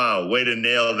 yeah, wow, way to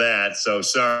nail that. So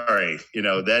sorry,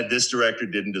 that this director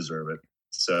didn't deserve it.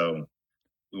 So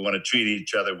we want to treat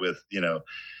each other with,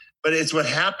 but it's what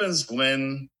happens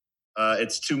when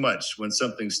it's too much, when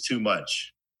something's too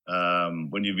much,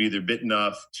 when you've either bitten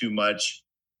off too much.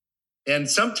 And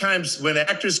sometimes when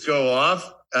actors go off,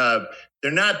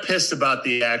 they're not pissed about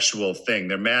the actual thing.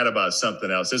 They're mad about something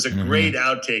else. There's a great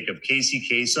outtake of Casey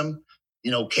Kasem.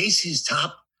 Casey's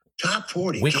top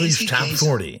 40. Weekly's Casey top Kasem.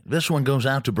 40. This one goes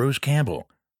out to Bruce Campbell.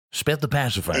 Spit the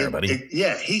pacifier, buddy.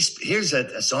 Here's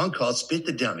a song called Spit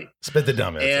the Dummy. Spit the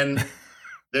Dummy. And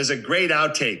there's a great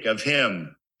outtake of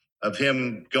him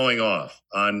going off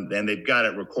and they've got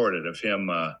it recorded of him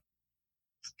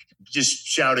just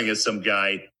shouting at some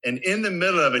guy. And in the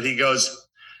middle of it, he goes,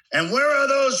 and where are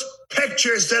those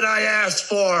pictures that I asked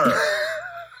for?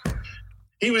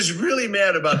 He was really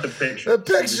mad about the pictures. The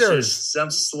pictures.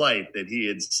 Some slight that he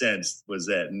had sensed was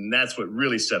that. And that's what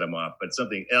really set him off. But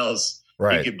something else,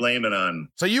 he could blame it on.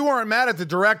 So you weren't mad at the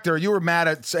director. You were mad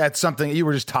at something. You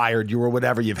were just tired. You were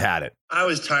whatever. You've had it. I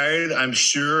was tired. I'm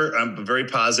very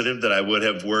positive that I would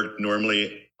have worked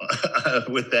normally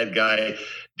with that guy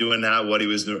doing what he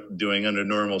was doing under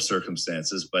normal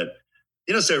circumstances. But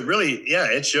so really,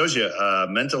 it shows you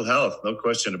mental health, no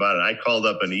question about it. I called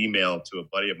up an email to a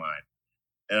buddy of mine,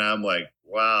 and I'm like,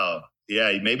 wow,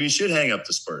 yeah, maybe you should hang up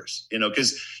the Spurs,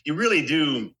 because you really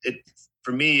do.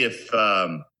 For me, if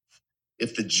the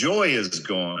joy is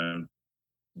gone,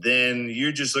 then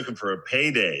you're just looking for a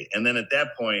payday. And then at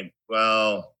that point,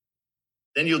 well,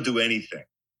 then you'll do anything.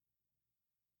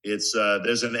 It's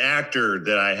there's an actor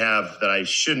that I have that I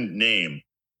shouldn't name.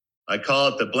 I call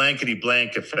it the blankety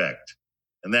blank effect.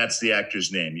 And that's the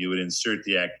actor's name. You would insert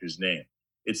the actor's name.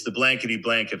 It's the blankety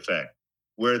blank effect,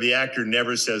 where the actor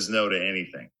never says no to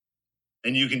anything.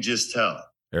 And you can just tell.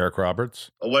 Eric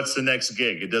Roberts? What's the next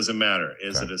gig? It doesn't matter.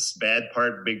 Is it a bad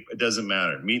part? Big? It doesn't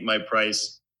matter. Meet my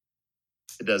price.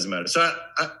 It doesn't matter. So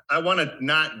I want to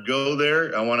not go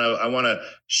there. I want to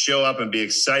show up and be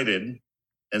excited.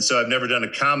 And so I've never done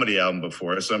a comedy album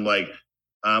before. So I'm like,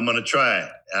 I'm going to try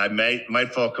it. I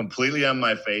might fall completely on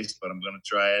my face, but I'm going to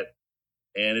try it.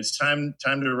 And it's time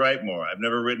to write more. I've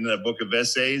never written a book of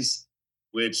essays,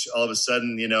 which all of a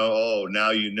sudden,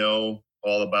 now you know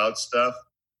all about stuff.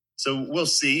 So we'll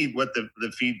see what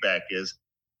the feedback is.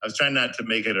 I was trying not to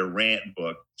make it a rant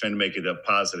book, trying to make it a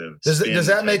positive. Does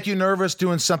that make you nervous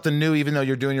doing something new, even though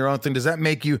you're doing your own thing?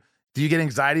 Do you get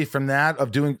anxiety from that,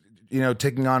 of doing,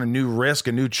 taking on a new risk,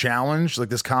 a new challenge like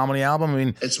this comedy album? I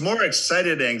mean, it's more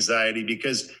excited anxiety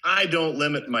because I don't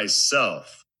limit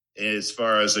myself as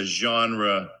far as a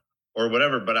genre or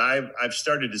whatever, but I've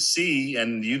started to see,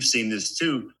 and you've seen this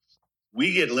too,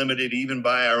 we get limited even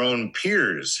by our own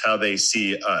peers, how they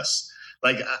see us.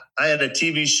 Like I had a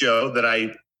TV show that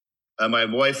my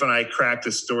wife and I cracked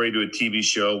a story to a TV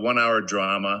show, 1 hour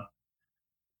drama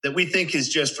that we think is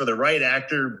just for the right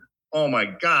actor. Oh my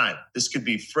God, this could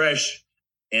be fresh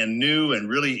and new and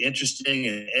really interesting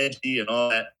and edgy and all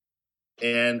that.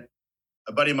 And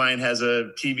a buddy of mine has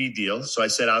a TV deal. So I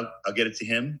said, I'll get it to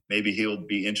him. Maybe he'll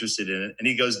be interested in it. And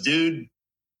he goes, dude,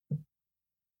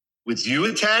 with you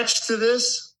attached to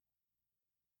this,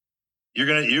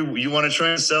 you want to try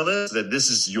and sell this, that this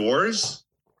is yours?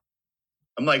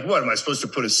 I'm like, what, am I supposed to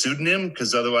put a pseudonym?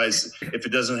 Because otherwise, if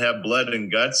it doesn't have blood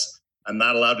and guts, I'm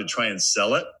not allowed to try and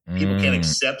sell it. People can't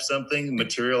accept something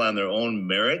material on their own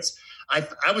merits.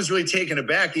 I was really taken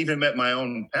aback, even met my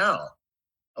own pal.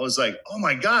 I was like, oh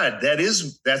my God,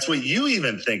 that's what you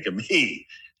even think of me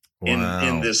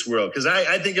in this world. Because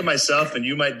I think of myself, and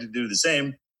you might do the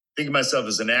same, think of myself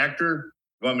as an actor.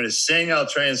 You want me to sing, I'll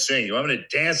try and sing. You want me to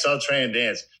dance, I'll try and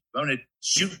dance. You want me to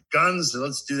shoot guns,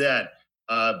 let's do that.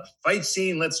 Fight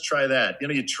scene, let's try that.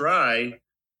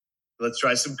 Let's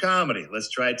try some comedy. Let's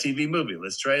try a TV movie.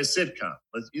 Let's try a sitcom.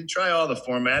 You try all the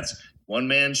formats,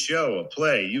 one-man show, a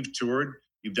play. You've toured,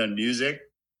 you've done music.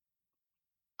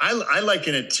 I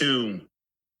liken it to,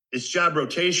 it's job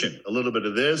rotation. A little bit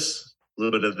of this, a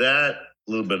little bit of that,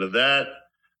 a little bit of that.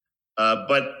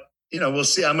 But, we'll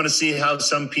see. I'm going to see how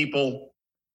some people,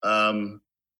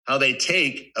 how they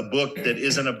take a book that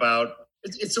isn't about,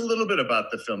 it's a little bit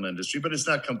about the film industry, but it's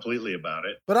not completely about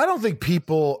it. But I don't think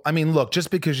people, look,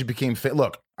 just because you became,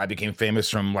 I became famous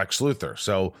from Lex Luthor.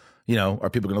 So, are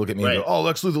people going to look at me and go, oh,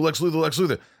 Lex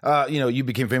Luthor. You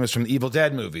became famous from the Evil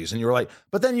Dead movies. And you were like,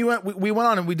 but then we went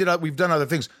on and we've done other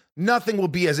things. Nothing will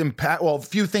be as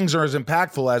few things are as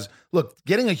impactful as, look,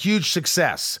 getting a huge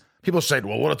success. People say,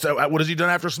 well, what has he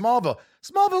done after Smallville?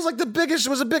 Smallville's like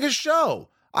was the biggest show.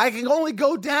 I can only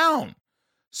go down.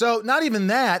 So not even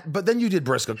that, but then you did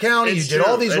Briscoe County. You did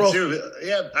all these roles.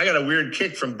 Yeah, I got a weird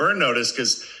kick from Burn Notice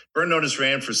because Burn Notice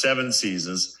ran for 7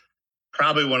 seasons.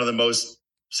 Probably one of the most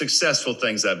successful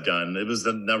things I've done. It was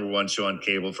the #1 show on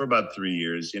cable for about 3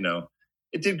 years.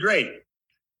 It did great.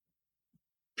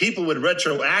 People would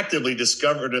retroactively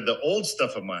discover the old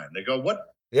stuff of mine. They go,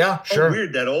 "What? Yeah, sure. Oh,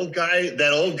 weird. That old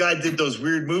guy did those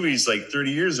weird movies like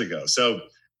 30 years ago." So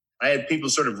I had people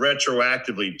sort of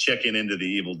retroactively checking into the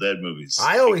Evil Dead movies.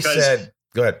 I always said,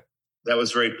 go ahead. That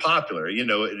was very popular.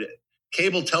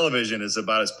 Cable television is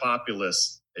about as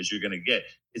populous as you're going to get.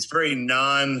 It's very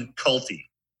non-culty,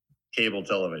 cable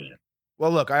television. Well,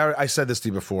 look, I said this to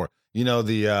you before.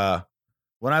 When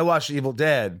I watched Evil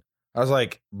Dead, I was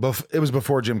like, it was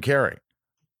before Jim Carrey.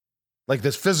 Like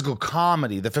this physical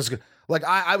comedy,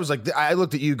 I was like, I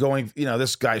looked at you going,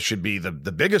 this guy should be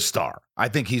the biggest star. I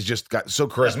think he's just got so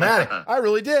charismatic. I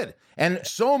really did. And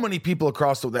so many people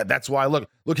across that's why look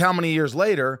how many years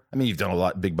later, you've done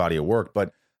a big body of work,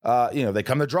 but they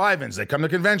come to drive-ins, they come to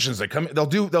conventions,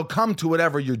 they'll come to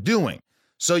whatever you're doing.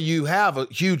 So you have a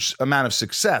huge amount of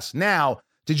success. Now,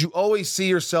 did you always see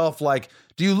yourself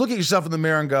do you look at yourself in the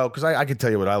mirror and go, because I can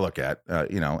tell you what I look at,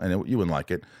 and you wouldn't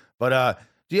like it, but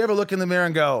do you ever look in the mirror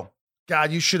and go,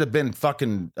 God, you should have been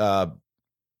fucking, Tom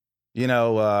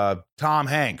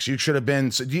Hanks. You should have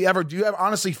been. So do you ever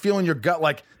honestly feel in your gut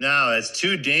like, no, it's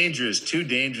too dangerous.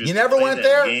 You never went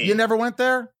there? Game. You never went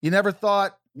there? You never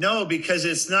thought? No, because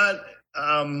it's not.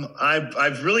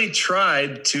 I've really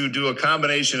tried to do a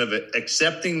combination of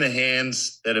accepting the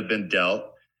hands that have been dealt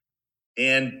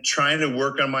and trying to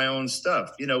work on my own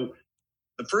stuff. The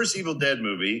first Evil Dead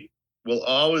movie will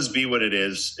always be what it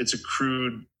is. It's a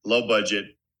crude, low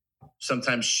budget,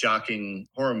 sometimes shocking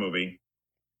horror movie.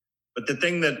 But the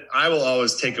thing that I will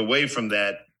always take away from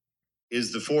that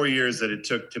is the 4 years that it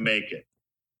took to make it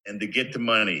and to get the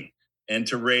money and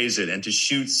to raise it and to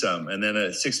shoot some. And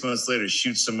then 6 months later,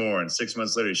 shoot some more. And 6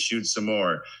 months later, shoot some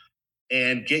more.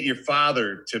 And get your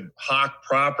father to hawk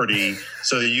property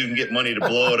so that you can get money to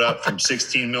blow it up from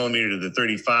 16 millimeter to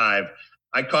 35.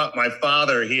 I caught my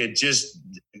father. He had just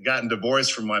gotten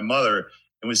divorced from my mother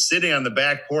and was sitting on the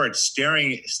back porch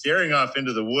staring off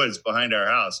into the woods behind our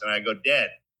house. And I go, Dad,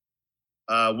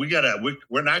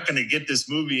 we're not going to get this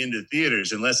movie into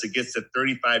theaters unless it gets to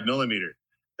 35 millimeter.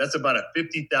 That's about a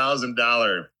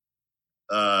 $50,000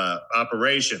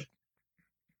 operation.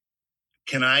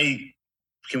 Can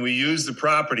we use the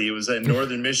property? It was in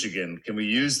northern Michigan. Can we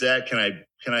use that? Can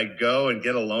I go and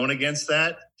get a loan against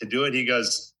that to do it? He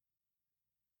goes,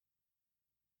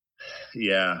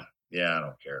 Yeah, I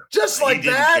don't care. Just like he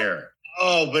that? Didn't care.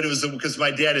 Oh, but it was because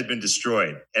my dad had been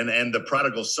destroyed, and the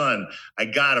prodigal son. I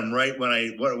got him right when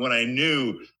I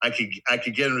knew I could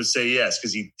get him to say yes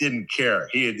because he didn't care.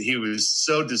 He was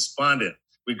so despondent.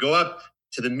 We go up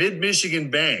to the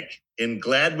Mid-Michigan Bank in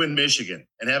Gladwin, Michigan,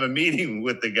 and have a meeting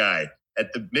with the guy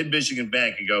at the Mid-Michigan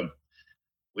Bank and go,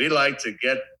 we'd like to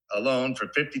get a loan for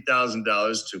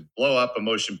 $50,000 to blow up a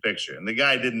motion picture. And the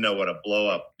guy didn't know what a blow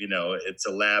up, it's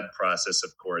a lab process,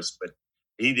 of course, but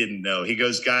he didn't know. He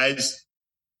goes, guys,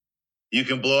 you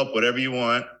can blow up whatever you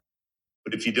want.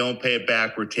 but if you don't pay it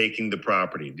back, we're taking the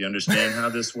property. Do you understand how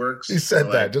this works? He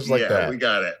said that just like that. Yeah, we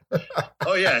got it.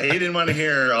 Oh yeah, he didn't want to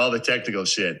hear all the technical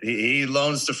shit. He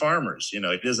loans to farmers. He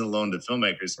doesn't loan to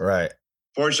filmmakers. Right.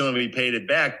 Fortunately, we paid it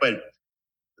back, but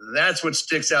that's what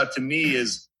sticks out to me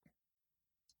is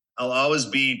I'll always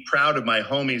be proud of my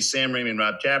homies, Sam Raimi and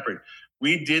Rob Tapert.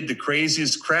 We did the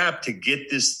craziest crap to get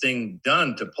this thing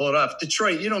done, to pull it off.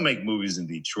 Detroit, you don't make movies in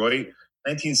Detroit.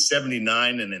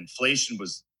 1979, and inflation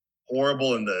was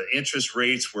horrible, and the interest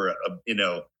rates were,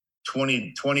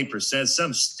 20%,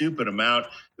 some stupid amount.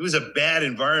 It was a bad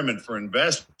environment for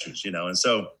investors, and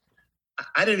so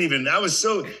I was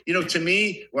so, to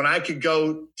me, when I could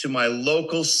go to my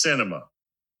local cinema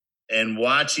and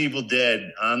watch Evil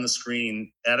Dead on the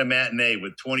screen at a matinee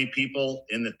with 20 people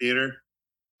in the theater,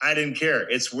 I didn't care.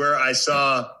 It's where I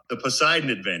saw the Poseidon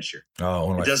Adventure. Oh,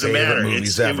 one of my it doesn't favorite matter.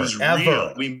 movies It ever. was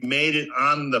real. We made it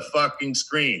on the fucking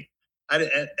screen.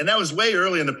 And that was way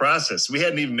early in the process. We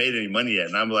hadn't even made any money yet.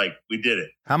 And I'm like, we did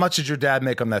it. How much did your dad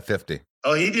make on that 50?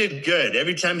 Oh, he did good.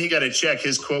 Every time he got a check,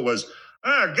 his quote was,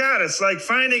 "Oh God, it's like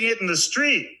finding it in the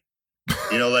street."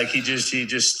 Like he just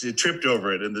tripped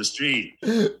over it in the street.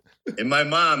 And my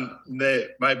mom,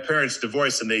 my parents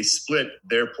divorced, and they split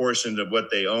their portion of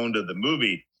what they owned of the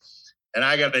movie. And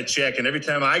I got a check, and every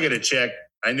time I get a check,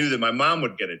 I knew that my mom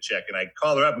would get a check. And I'd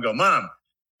call her up and go, "Mom,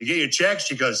 you get your check?"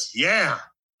 She goes, "Yeah."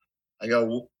 I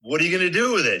go, "What are you going to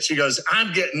do with it?" She goes,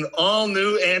 "I'm getting all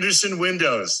new Andersen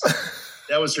windows."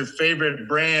 That was her favorite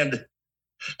brand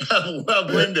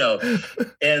of window.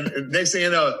 And next thing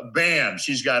you know, bam,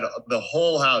 she's got the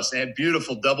whole house and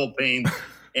beautiful double pane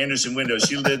Andersen windows.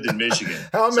 She lived in Michigan.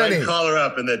 How many? So I call her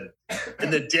up, and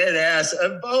the dead ass,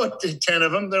 about 10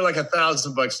 of them. They're like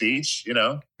 $1,000 each,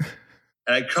 And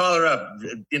I call her up,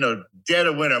 dead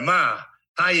of winter. "Ma,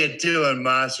 how you doing,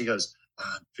 Ma?" She goes,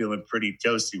 "I'm feeling pretty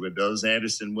toasty with those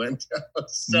Andersen windows."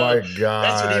 So my God.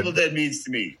 that's what Evil Dead means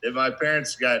to me. That my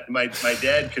parents got, my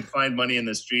dad could find money in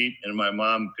the street, and my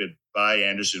mom could buy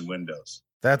Andersen windows.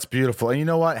 That's beautiful. And you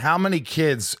know what? How many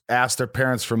kids ask their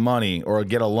parents for money or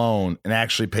get a loan and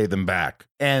actually pay them back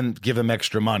and give them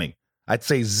extra money? I'd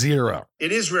say zero.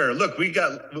 It is rare. Look, we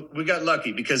got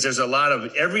lucky because there's a lot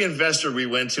of, every investor we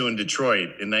went to in Detroit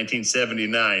in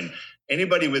 1979,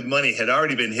 anybody with money had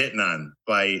already been hitting on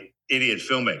by idiot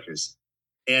filmmakers.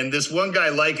 And this one guy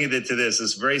likened it to this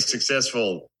very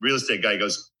successful real estate guy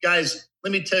goes, "Guys,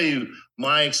 let me tell you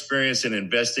my experience in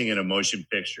investing in a motion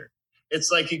picture. It's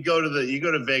like you go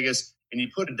to Vegas and you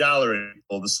put $1 in and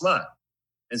pull the slot,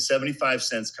 and 75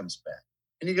 cents comes back.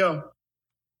 And you go,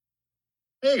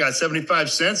 hey, you got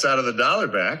 75 cents out of the $1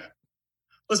 back.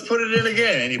 Let's put it in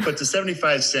again." And you put the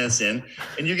 75 cents in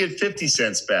and you get 50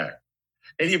 cents back.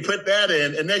 And you put that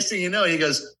in, and next thing you know, he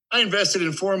goes, "I invested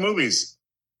in 4 movies.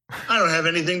 I don't have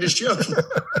anything to show."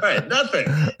 Right, nothing.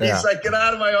 Yeah. He's like, "Get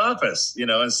out of my office,"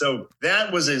 And so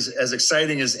that was as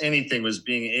exciting as anything, was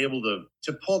being able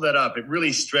to pull that up. It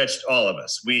really stretched all of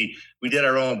us. We did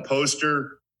our own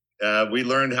poster. We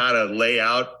learned how to lay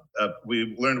out.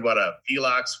 We learned what a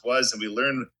Velox was, and we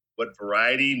learned what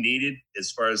Variety needed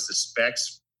as far as the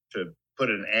specs to put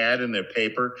an ad in their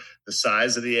paper, the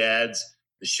size of the ads,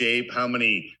 the shape, how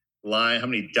many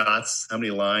dots, how many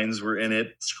lines were in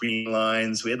it, screen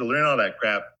lines. We had to learn all that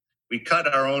crap. We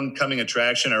cut our own coming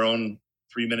attraction, our own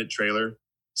 3-minute trailer.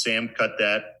 Sam cut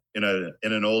that in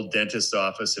an old dentist's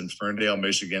office in Ferndale,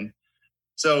 Michigan.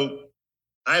 So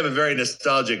I have a very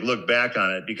nostalgic look back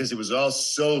on it because it was all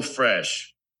so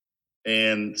fresh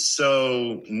and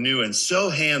so new and so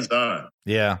hands-on.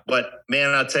 Yeah. But man,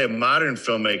 I'll tell you, modern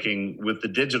filmmaking with the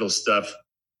digital stuff,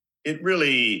 it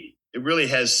really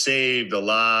has saved a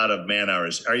lot of man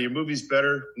hours. Are your movies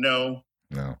better? No.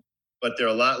 But they're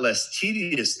a lot less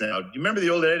tedious now. Do you remember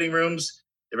the old editing rooms?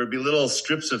 There would be little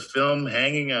strips of film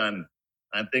hanging on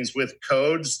things with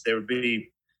codes.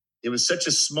 It was such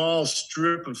a small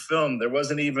strip of film. There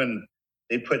wasn't even,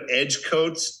 they put edge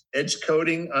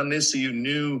coating on this so you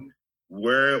knew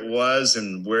where it was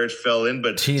and where it fell in.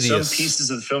 But tedious. Some pieces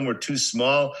of the film were too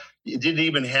small. It didn't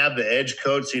even have the edge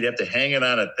coat, so you'd have to hang it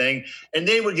on a thing. And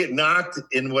they would get knocked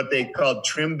in what they called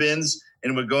trim bins,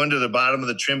 and would go into the bottom of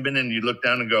the trim bin, and you look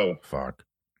down and go, "Fuck.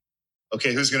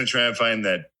 Okay, who's going to try and find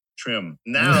that trim?"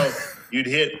 Now you'd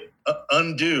hit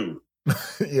undo.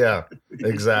 Yeah,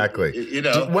 exactly.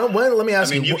 When, let me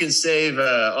ask you. You can save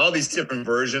all these different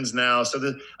versions now. So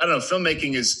I don't know.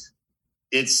 Filmmaking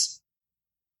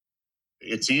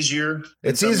it's easier.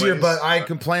 It's easier, but I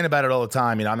complain about it all the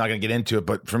time. I'm not going to get into it,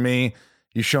 but for me,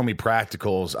 you show me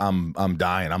practicals, I'm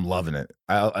dying. I'm loving it.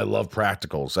 I love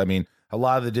practicals. A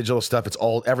lot of the digital stuff,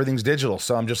 everything's digital.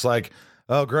 So I'm just like,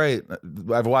 Oh, great.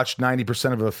 I've watched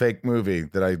 90% of a fake movie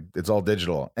it's all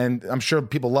digital. And I'm sure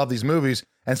people love these movies,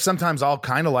 and sometimes I'll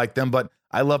kind of like them, but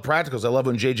I love practicals. I love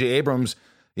when J.J. Abrams,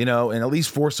 and at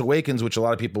least Force Awakens, which a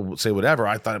lot of people would say whatever,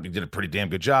 I thought he did a pretty damn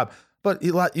good job, but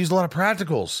he used a lot of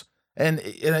practicals. And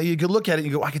you could look at it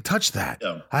and you go, I could touch that.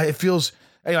 Yeah. It feels...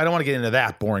 Anyway, I don't want to get into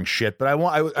that boring shit, but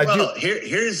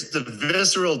here's the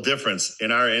visceral difference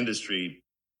in our industry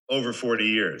over 40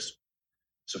 years.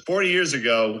 So 40 years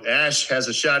ago, Ash has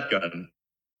a shotgun,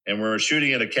 and we're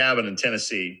shooting at a cabin in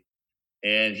Tennessee,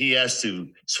 and he has to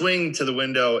swing to the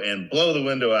window and blow the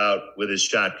window out with his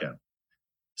shotgun.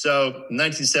 So in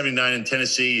 1979 in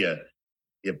Tennessee,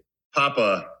 you pop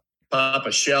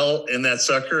a shell in that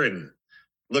sucker and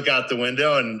look out the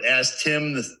window and ask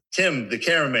Tim, the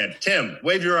cameraman, Tim,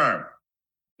 wave your arm.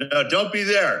 No, don't be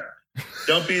there.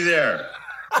 Don't be there.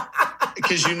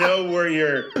 Because you know where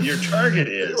your target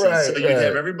is. Right, so you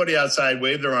have everybody outside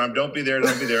wave their arm. Don't be there.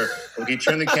 Don't be there. Okay,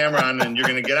 turn the camera on and you're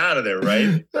going to get out of there,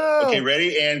 right? No. Okay,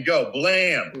 ready? And go.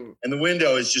 Blam. And the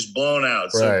window is just blown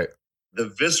out. So the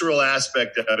visceral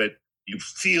aspect of it, you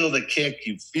feel the kick.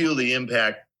 You feel the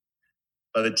impact.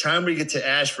 By the time we get to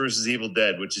Ash versus Evil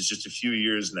Dead, which is just a few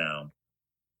years now,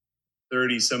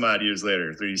 30 some odd years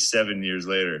later, 37 years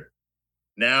later,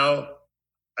 now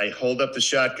I hold up the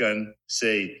shotgun,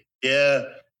 say, yeah,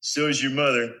 so is your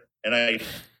mother. And I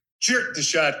jerk the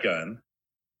shotgun,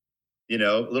 a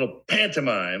little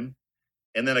pantomime.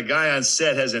 And then a guy on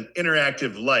set has an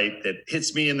interactive light that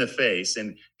hits me in the face.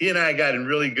 And he and I got in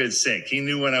really good sync. He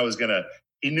knew when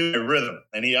he knew my rhythm.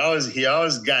 And he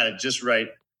always got it just right.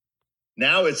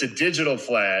 Now it's a digital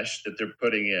flash that they're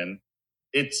putting in.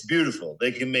 It's beautiful.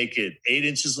 They can make it 8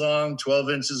 inches long, 12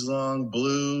 inches long,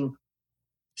 blue,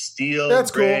 steel,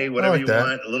 gray, cool. Whatever you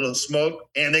want, a little smoke.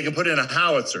 And they can put in a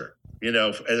howitzer,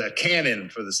 as a cannon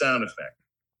for the sound effect.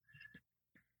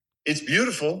 It's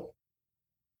beautiful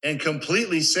and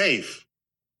completely safe.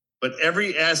 But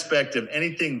every aspect of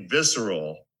anything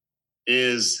visceral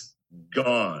is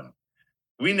gone.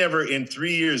 In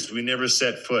 3 years, we never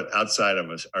set foot outside of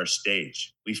our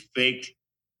stage. We faked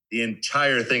the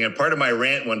entire thing. And part of my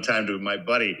rant one time to my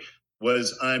buddy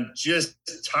was, I'm just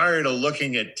tired of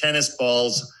looking at tennis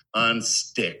balls on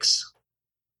sticks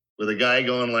with a guy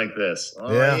going like this.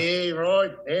 Oh, yeah. Hey,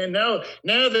 right. And now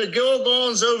the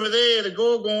Gorgon's over there. The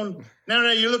Gorgon.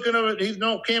 No, you're looking over. He's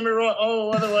no camera right. Oh,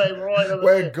 other way, right over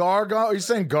there. Wait, gargoyle? Are you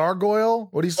saying gargoyle?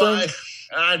 What are you saying?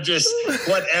 I just,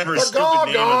 whatever stupid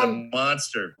name of the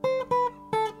monster.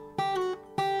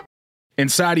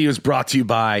 Inside of You is brought to you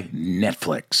by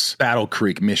Netflix. Battle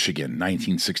Creek, Michigan,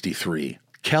 1963.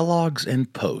 Kellogg's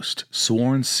and Post,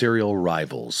 sworn cereal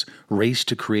rivals, race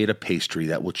to create a pastry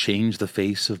that will change the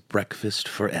face of breakfast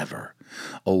forever.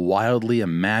 A wildly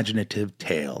imaginative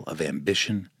tale of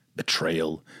ambition,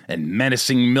 betrayal, and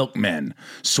menacing milkmen,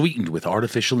 sweetened with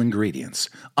artificial ingredients.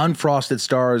 Unfrosted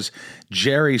stars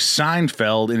Jerry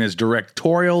Seinfeld in his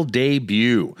directorial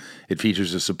debut. It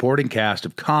features a supporting cast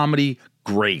of comedy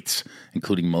greats,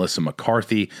 including Melissa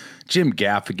McCarthy, Jim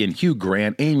Gaffigan, Hugh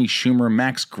Grant, Amy Schumer,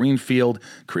 Max Greenfield,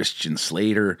 Christian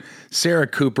Slater, Sarah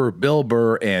Cooper, Bill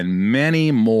Burr, and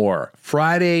many more.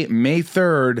 Friday, May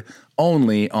 3rd,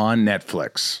 only on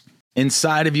Netflix.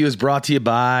 Inside of You is brought to you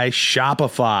by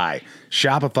Shopify.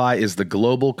 Shopify is the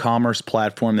global commerce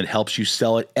platform that helps you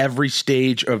sell at every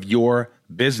stage of your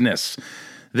business.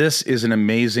 This is an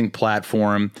amazing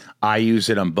platform. I use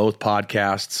it on both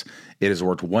podcasts. It has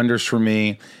worked wonders for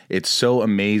me. It's so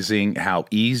amazing how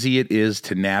easy it is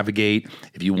to navigate.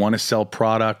 If you want to sell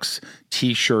products,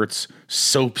 t-shirts,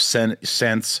 soap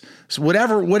scents,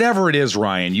 whatever it is,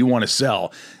 Ryan, you want to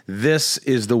sell, this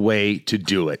is the way to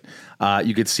do it.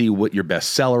 You can see what your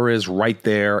best seller is right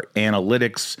there,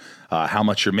 analytics, how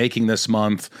much you're making this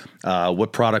month,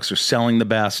 what products are selling the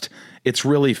best. It's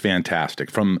really fantastic.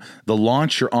 From the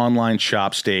launch your online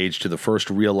shop stage to the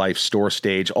first real life store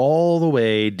stage, all the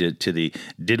way to the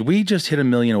did we just hit 1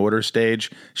 million order stage?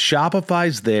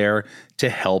 Shopify's there to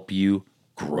help you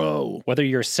grow. Whether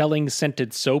you're selling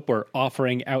scented soap or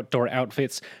offering outdoor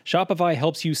outfits, Shopify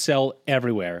helps you sell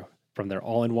everywhere. From their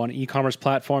all-in-one e-commerce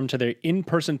platform to their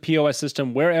in-person POS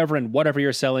system, wherever and whatever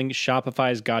you're selling,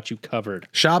 Shopify's got you covered.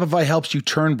 Shopify helps you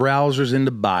turn browsers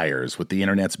into buyers with the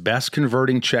internet's best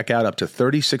converting checkout up to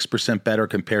 36% better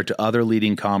compared to other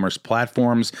leading commerce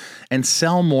platforms, and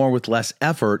sell more with less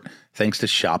effort thanks to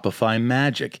Shopify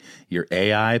Magic, your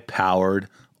AI-powered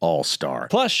all-star.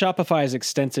 Plus, Shopify's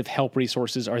extensive help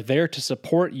resources are there to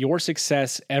support your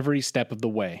success every step of the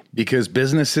way. Because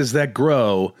businesses that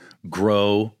grow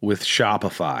with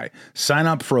Shopify. Sign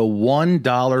up for a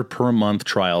 $1 per month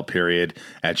trial period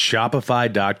at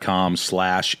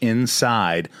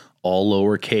shopify.com/inside, all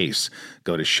lowercase.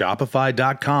 Go to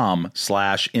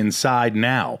shopify.com/inside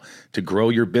now to grow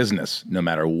your business no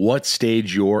matter what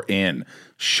stage you're in.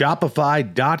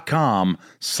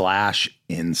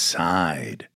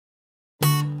 Shopify.com/inside.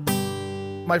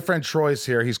 My friend Troy's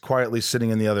here. He's quietly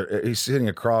sitting he's sitting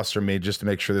across from me just to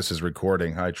make sure this is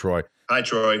recording. Hi, Troy. Hi,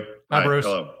 Troy. Hi, Bruce.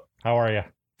 Hello. How are you?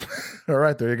 All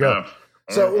right, there you go.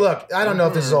 So look, I don't know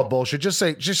if this is all bullshit. Just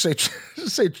say,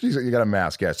 you got a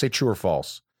mask. Yeah, say true or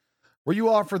false. Were you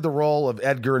offered the role of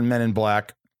Edgar in Men in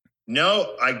Black?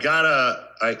 No, I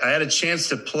had a chance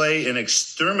to play an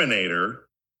exterminator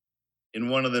in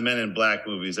one of the Men in Black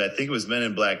movies. I think it was Men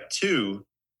in Black 2,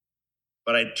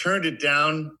 but I turned it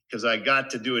down because I got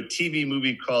to do a TV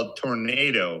movie called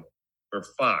Tornado for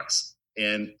Fox.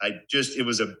 And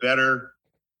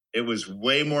it was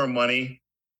way more money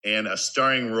and a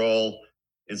starring role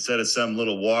instead of some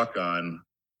little walk-on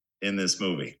in this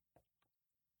movie.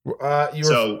 I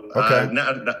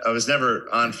was never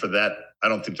on for that. I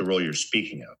don't think the role you're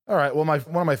speaking of. All right. Well, one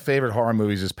of my favorite horror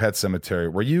movies is Pet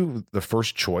Sematary. Were you the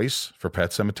first choice for Pet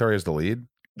Sematary as the lead?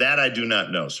 That I do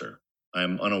not know, sir.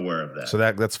 I'm unaware of that. So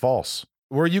that's false.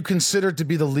 Were you considered to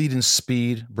be the lead in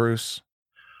Speed, Bruce?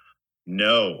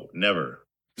 No, never.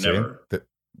 I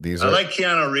like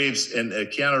Keanu Reeves, and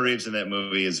Keanu Reeves in that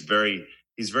movie he's very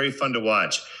fun to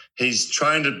watch. He's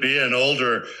trying to be an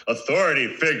older authority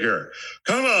figure.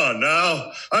 Come on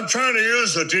now. I'm trying to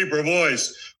use a deeper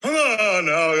voice. Come on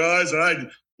now, guys. And I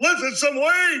lifted some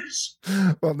weights.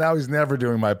 Well, now he's never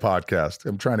doing my podcast.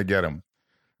 I'm trying to get him.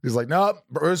 He's like, no,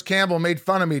 Bruce Campbell made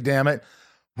fun of me, damn it.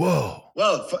 Whoa.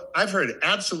 Well, I've heard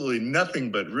absolutely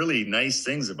nothing but really nice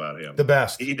things about him. The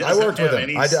best. He doesn't have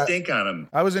any stink on him.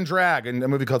 I was in drag in a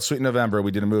movie called Sweet November.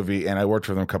 We did a movie, and I worked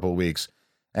with him a couple of weeks.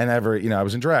 And I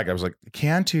was in drag. I was like,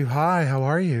 Cantu, hi, how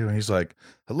are you? And he's like,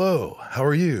 hello, how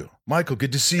are you? Michael,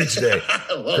 good to see you today.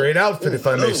 Great outfit, if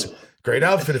I may say. Great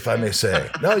outfit, if I may say.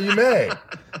 No, you may.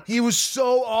 He was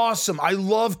so awesome. I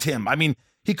loved him. I mean,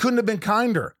 he couldn't have been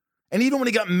kinder. And even when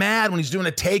he got mad when he's doing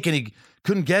a take and he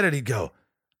couldn't get it, he'd go,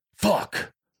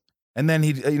 fuck. And then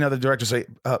the director say,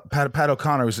 Pat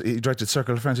O'Connor, he directed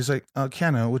Circle of Friends. He's like,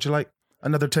 Keanu, would you like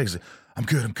another take? He's like, I'm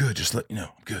good. Just let you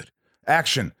know, I'm good.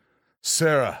 Action.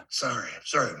 Sarah. I'm sorry,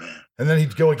 man. And then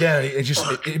he'd go again. And just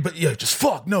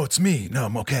fuck. No, it's me. No,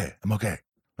 I'm okay. Let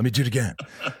me do it again.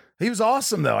 He was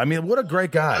awesome, though. I mean, what a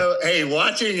great guy. Hey,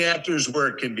 watching actors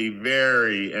work can be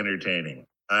very entertaining.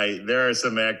 There are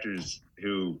some actors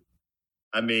who,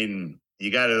 you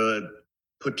got to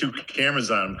put two cameras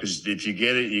on them because if you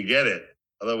get it, you get it.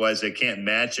 Otherwise, they can't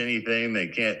match anything. They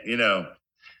can't,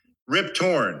 Rip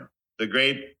Torn, the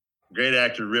great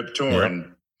actor Rip Torn. Yep.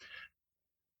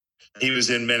 He was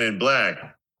in Men in Black,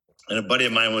 and a buddy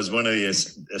of mine was one of the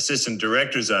assistant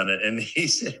directors on it. And he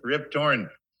said Rip Torn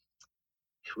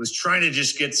was trying to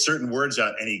just get certain words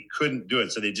out, and he couldn't do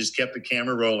it. So they just kept the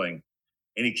camera rolling,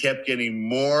 and he kept getting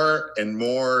more and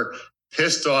more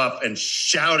pissed off and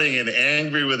shouting and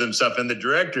angry with himself. And the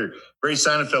director, Ray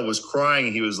Sonnenfeld, was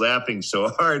crying. He was laughing so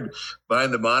hard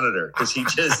behind the monitor because he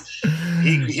just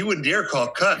he wouldn't dare call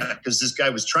cut because this guy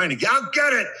was trying to get. I'll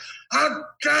get it.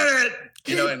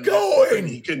 Keep going.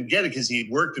 He couldn't get it because he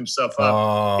worked himself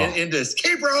up into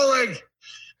keep rolling.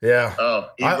 Yeah. Oh,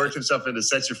 he worked himself into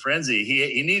such a frenzy.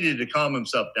 He needed to calm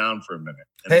himself down for a minute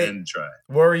and then try.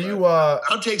 Were you?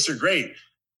 Outtakes are great.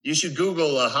 You should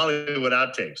Google Hollywood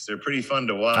outtakes. They're pretty fun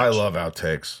to watch. I love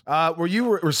outtakes. Were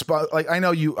you I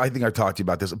know you. I think I talked to you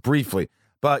about this briefly,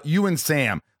 but you and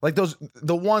Sam, like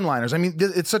the one-liners. I mean,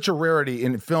 it's such a rarity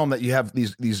in film that you have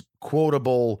these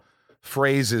quotable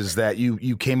phrases that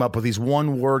you came up with, these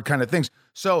one-word kind of things.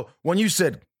 So when you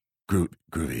said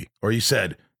groovy, or you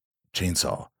said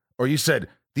chainsaw, or you said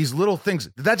these little things,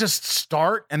 did that just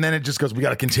start and then it just goes, we got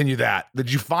to continue that?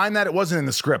 Did you find that it wasn't in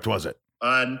the script, was it?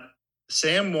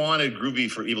 Sam wanted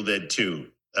groovy for Evil Dead 2.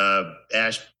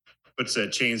 Ash puts a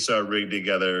chainsaw rig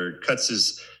together, cuts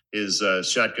his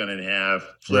shotgun in half,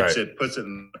 flips it, puts it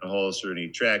in the holster, and he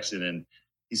tracks it in.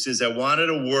 He says, I wanted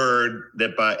a word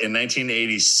that in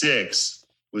 1986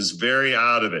 was very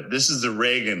out of it. This is the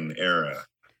Reagan era,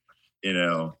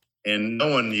 and no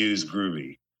one used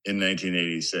groovy in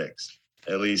 1986,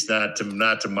 at least not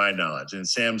to my knowledge. And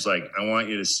Sam's like, I want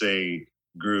you to say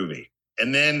groovy.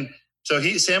 And then, so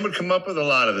Sam would come up with a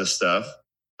lot of this stuff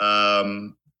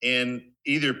and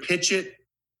either pitch it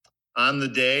on the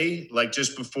day, like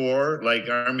just before, like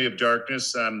Army of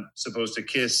Darkness, I'm supposed to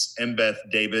kiss Embeth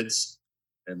Davids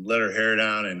and let her hair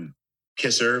down and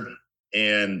kiss her.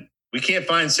 And we can't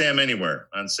find Sam anywhere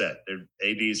on set. Their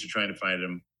ADs are trying to find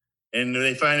him. And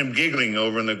they find him giggling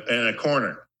over in a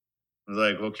corner. I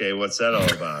was like, okay, what's that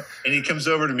all about? And he comes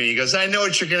over to me. He goes, I know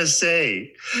what you're going to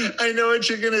say. I know what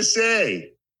you're going to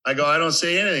say. I go, I don't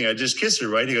say anything. I just kiss her,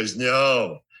 right? He goes,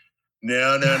 no.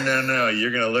 You're going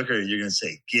to look at her. You're going to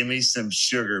say, give me some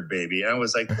sugar, baby. I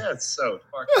was like, that's so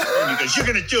fucking lame. He goes, you're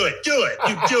going to do it. Do it.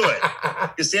 You do it.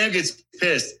 Because Sam gets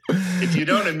pissed. If you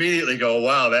don't immediately go,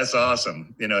 wow, that's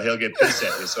awesome, he'll get pissed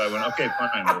at you. So I went, okay,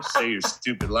 fine. We'll say your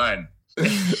stupid line.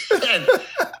 And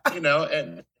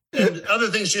other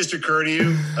things just occur to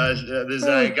you.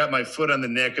 I got my foot on the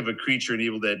neck of a creature in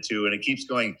Evil Dead 2, and it keeps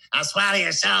going, I'll swallow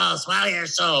your soul, swallow your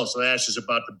soul. So Ash is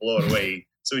about to blow it away.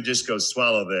 So he just goes,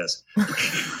 swallow this.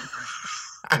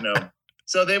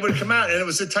 So they would come out, and it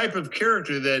was the type of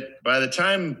character that by the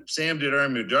time Sam did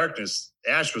Army of Darkness,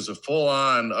 Ash was a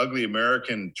full-on ugly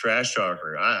American trash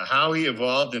talker. How he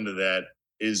evolved into that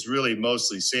is really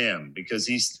mostly Sam, because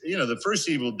he's, the first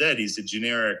Evil Dead, he's a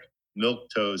generic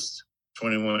milquetoast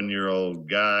 21-year-old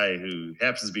guy who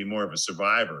happens to be more of a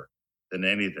survivor than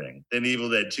anything. Then Evil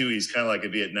Dead 2, he's kind of like a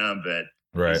Vietnam vet.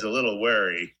 Right. He's a little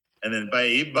wary. And then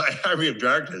by Army of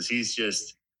Darkness, he's a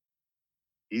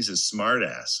smart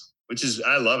ass,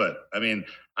 I love it. I mean,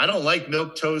 I don't like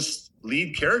milquetoast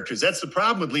lead characters. That's the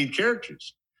problem with lead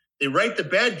characters. They write the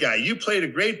bad guy. You played a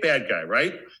great bad guy,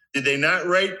 right? Did they not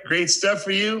write great stuff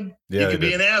for you? Yeah, you could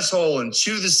be an asshole and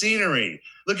chew the scenery.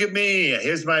 Look at me.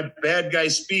 Here's my bad guy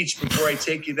speech before I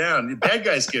take you down. The bad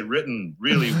guys get written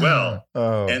really well.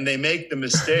 And they make the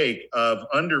mistake of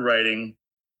underwriting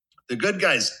the good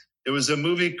guys. There was a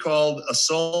movie called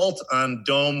Assault on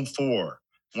Dome 4,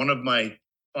 one of my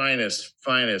finest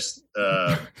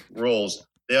roles.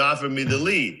 They offered me the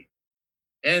lead.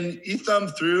 And you thumb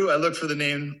through. I look for the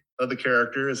name of the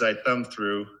character as I thumb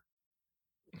through.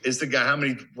 Is the guy,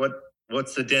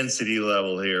 what's the density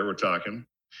level here we're talking?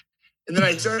 And then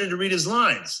I started to read his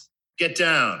lines. Get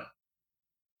down.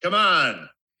 Come on.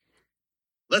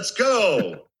 Let's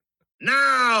go.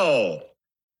 Now.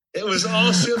 It was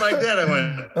all shit like that. I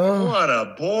went, what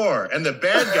a bore. And the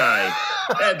bad guy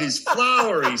had these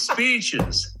flowery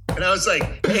speeches. And I was like,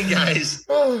 hey, guys,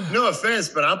 no offense,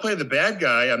 but I'll play the bad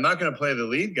guy. I'm not going to play the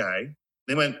lead guy.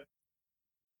 They went,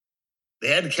 they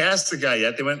hadn't cast the guy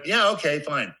yet. They went, yeah, okay,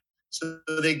 fine. So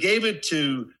they gave it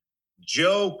to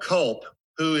Joe Culp,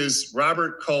 who is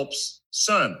Robert Culp's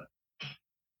son.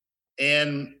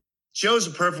 And Joe's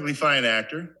a perfectly fine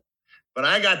actor, but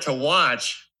I got to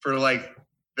watch for like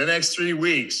the next 3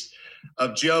 weeks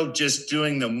of Joe just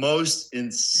doing the most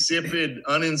insipid,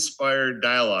 uninspired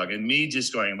dialogue, and me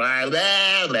just going blah,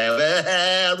 blah, blah,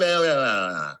 blah, blah,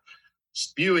 blah,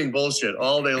 spewing bullshit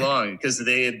all day long because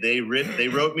they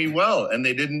wrote me well, and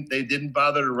they didn't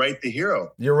bother to write the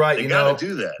hero. You're right. They gotta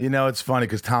do that. It's funny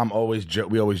because Tom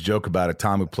we always joke about it.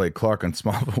 Tom, who played Clark on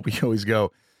Smallville, we always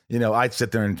go, I'd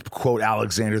sit there and quote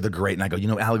Alexander the Great, and I go,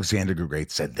 Alexander the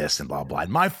Great said this and blah, blah.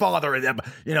 And my father, and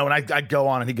I'd go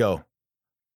on, and he'd go,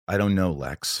 I don't know,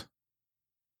 Lex.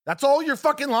 That's all your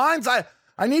fucking lines? I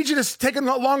need you to take a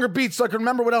longer beat so I can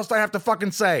remember what else I have to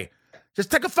fucking say.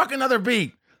 Just take a fucking another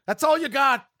beat. That's all you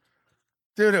got.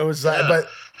 Dude, it was, but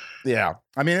yeah.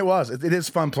 I mean, it is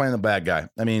fun playing the bad guy.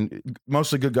 I mean,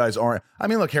 mostly good guys aren't. I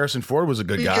mean, look, Harrison Ford was a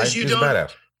good guy. He's a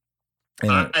badass.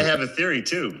 I have a theory,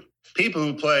 too. People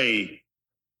who play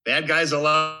bad guys a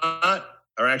lot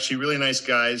are actually really nice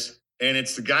guys. And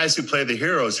it's the guys who play the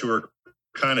heroes who are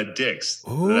kind of dicks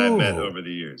that I've met over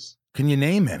the years. Can you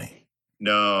name any?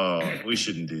 No, we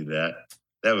shouldn't do that.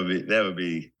 That would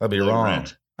be wrong.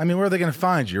 Rent. I mean, where are they going to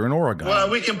find you? You're in Oregon. Well,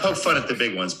 we can poke fun at the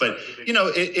big ones, but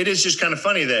it is just kind of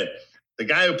funny that the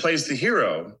guy who plays the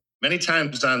hero many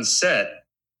times on set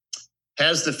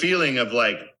has the feeling of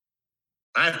like,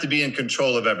 I have to be in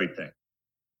control of everything.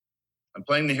 I'm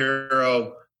playing the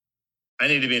hero. I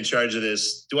need to be in charge of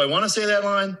this. Do I want to say that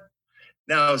line?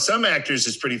 Now, some actors,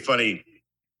 it's pretty funny.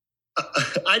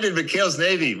 I did McHale's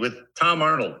Navy with Tom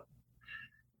Arnold.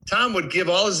 Tom would give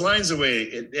all his lines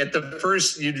away. At the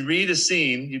first, you'd read a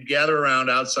scene, you'd gather around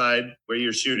outside where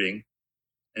you're shooting,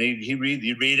 and you'd read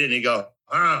it, and he'd go,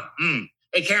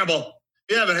 hey, Campbell,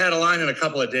 you haven't had a line in a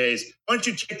couple of days. Why don't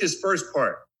you take this first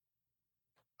part?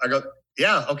 I go,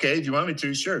 yeah, okay, do you want me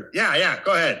to? Sure. Yeah,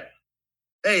 go ahead.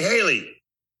 Hey, Haley,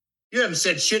 you haven't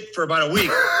said shit for about a week.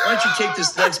 Why don't you take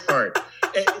this next part?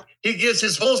 He gives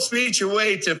his whole speech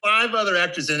away to 5 other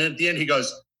actors, and at the end he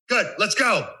goes, good, let's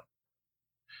go.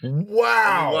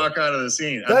 Wow. And walk out of the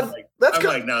scene. I'm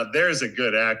like, now there's a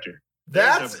good actor.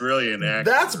 That's a brilliant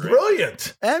actor. That's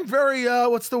brilliant. And very,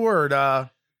 what's the word?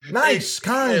 Nice,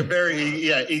 kind. Very,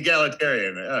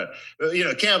 egalitarian.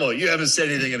 Campbell, you haven't said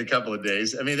anything in a couple of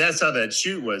days. I mean, that's how that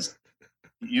shoot was.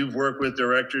 You've worked with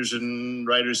directors and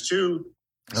writers too.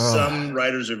 Some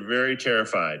writers are very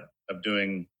terrified of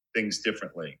doing things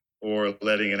differently or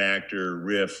letting an actor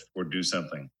riff or do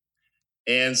something.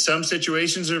 And some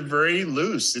situations are very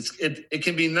loose. It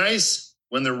can be nice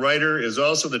when the writer is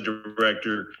also the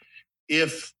director,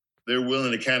 if they're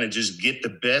willing to kind of just get the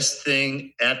best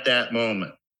thing at that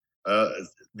moment.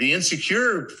 The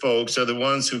insecure folks are the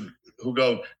ones who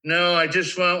go, no, I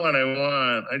just want what I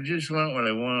want. I just want what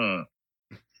I want.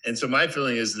 And so my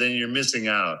feeling is then you're missing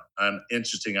out on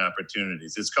interesting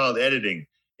opportunities. It's called editing.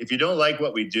 If you don't like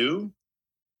what we do,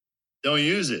 don't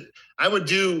use it. I would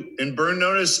do in Burn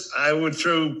Notice, I would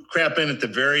throw crap in at the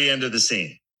very end of the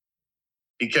scene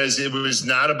because it was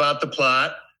not about the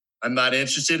plot. I'm not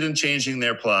interested in changing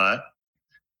their plot.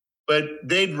 But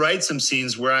they'd write some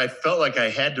scenes where I felt like I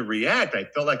had to react. I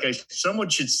felt like someone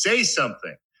should say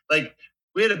something. Like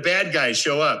we had a bad guy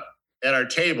show up at our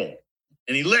table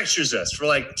and he lectures us for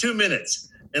like 2 minutes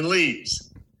and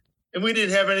leaves. And we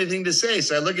didn't have anything to say.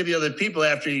 So I look at the other people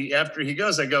after he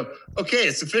goes, I go, okay,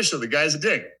 it's official. The guy's a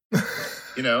dick,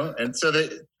 And so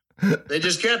they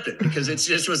just kept it because it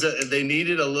just they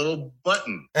needed a little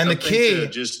button. And the key,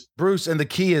 Bruce, and the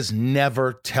key is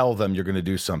never tell them you're going to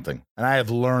do something. And I have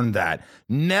learned that.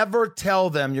 Never tell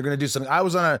them you're going to do something. I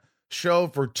was on a show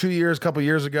for 2 years, a couple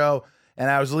years ago, and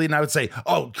I was leading. I would say,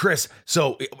 oh, Chris,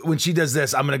 so when she does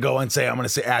this, I'm going to go and say,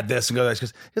 add this and go this.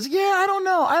 Because yeah, I don't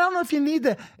know. I don't know if you need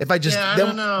that. If I just,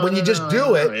 when you just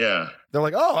do it, yeah. They're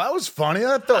like, oh, that was funny.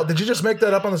 Did you just make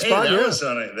that up on the spot?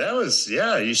 That was,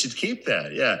 you should keep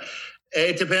that. Yeah.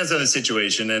 It depends on the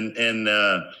situation.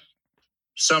 And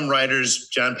some writers,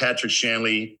 John Patrick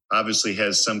Shanley obviously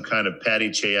has some kind of Paddy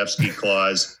Chayefsky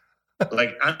clause.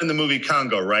 Like I'm in the movie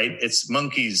Congo, right? It's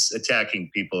monkeys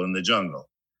attacking people in the jungle,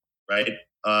 right?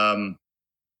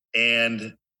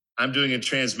 And I'm doing a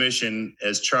transmission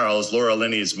as Charles. Laura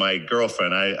Linney is my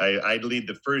girlfriend. I lead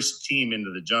the first team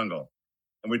into the jungle.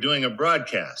 And we're doing a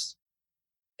broadcast.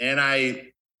 And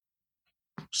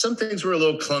some things were a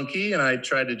little clunky, and I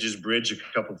tried to just bridge a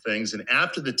couple things. And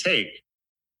after the take,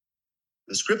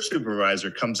 the script supervisor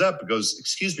comes up and goes,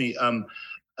 excuse me,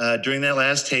 during that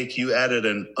last take, you added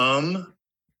an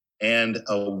and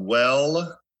a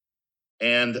well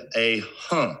and a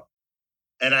huh.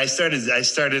 And I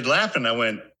started laughing. I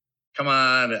went, come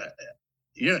on,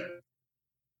 you're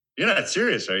not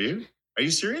serious, are you? Are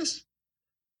you serious?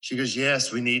 She goes,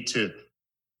 yes, we need to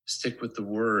stick with the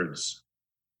words.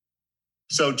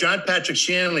 So John Patrick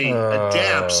Shanley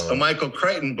adapts a Michael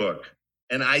Crichton book,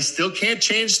 and I still can't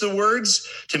change the words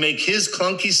to make his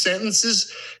clunky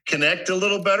sentences connect a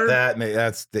little better. That's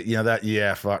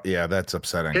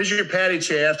upsetting. Here's your Paddy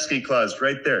Chayefsky clause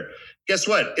right there. Guess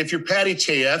what? If you're Paddy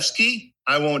Chayefsky,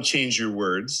 I won't change your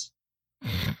words.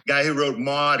 Guy who wrote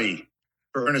Maudie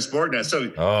for Ernest Borgnine.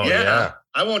 So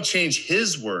I won't change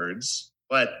his words.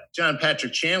 But John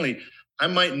Patrick Shanley, I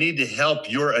might need to help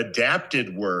your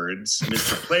adapted words,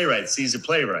 Mr. Playwright. He's a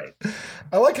playwright.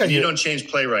 I like how you don't change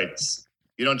playwrights.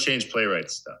 You don't change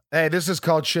playwright stuff. Hey, this is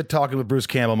called Shit Talking with Bruce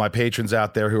Campbell. My patrons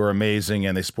out there who are amazing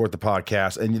and they support the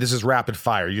podcast. And this is rapid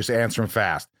fire. You just answer them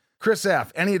fast. Chris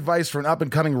F., any advice for an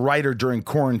up-and-coming writer during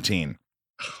quarantine?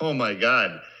 Oh, my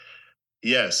God.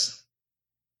 Yes.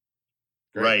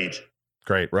 Great.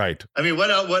 Right. I mean, what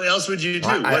else would you do?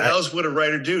 What else would a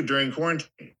writer do during quarantine?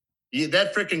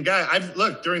 That freaking guy.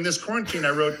 During this quarantine,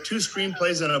 I wrote 2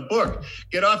 screenplays and a book.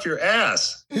 Get off your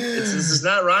ass. This is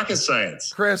not rocket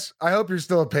science. Chris, I hope you're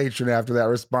still a patron after that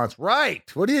response. Right.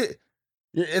 What do you?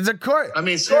 It's a court. I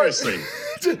mean, seriously.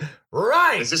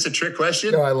 Right. Is this a trick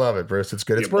question? No, I love it, Bruce. It's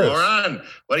good. It's Bruce. Moron.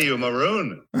 What are you, a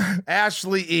maroon?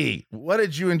 Ashley E., what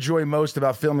did you enjoy most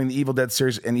about filming the Evil Dead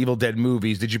series and Evil Dead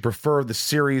movies? Did you prefer the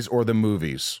series or the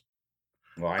movies?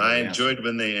 Well, I enjoyed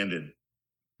when they ended.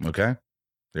 Okay.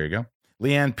 There you go.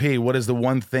 Leanne P., what is the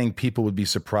one thing people would be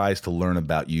surprised to learn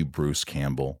about you, Bruce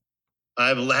Campbell? I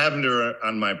have lavender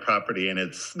on my property, and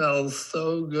it smells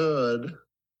so good.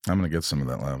 I'm going to get some of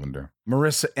that lavender.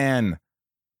 Marissa N.,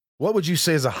 what would you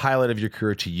say is a highlight of your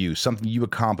career to you? Something you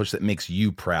accomplished that makes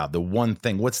you proud? The one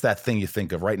thing. What's that thing you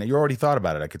think of right now? You already thought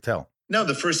about it, I could tell. No,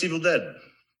 the first Evil Dead,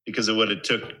 because of what it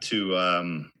took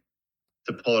to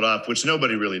pull it off, which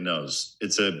nobody really knows.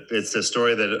 It's a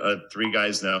story that 3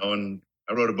 guys know, and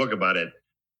I wrote a book about it.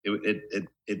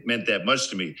 It meant that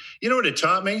much to me. You know what it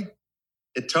taught me?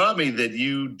 It taught me that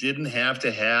you didn't have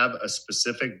to have a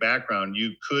specific background.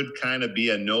 You could kind of be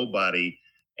a nobody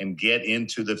and get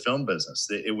into the film business.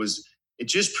 It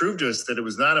just proved to us that it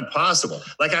was not impossible.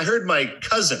 Like I heard my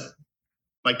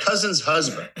cousin's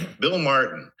husband, Bill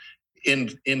Martin, in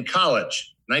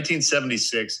college,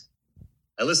 1976.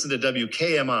 I listened to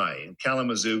WKMI in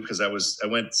Kalamazoo because I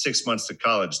went 6 months to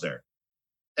college there.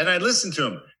 And I listened to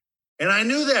him, and I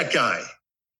knew that guy.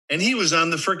 And he was on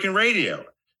the freaking radio.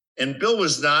 And Bill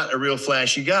was not a real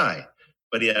flashy guy,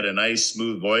 but he had a nice,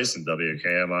 smooth voice in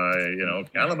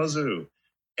WKMI, Kalamazoo.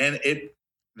 And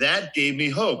that gave me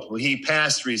hope. Well, he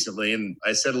passed recently, and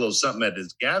I said a little something at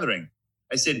his gathering.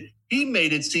 I said, he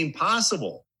made it seem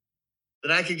possible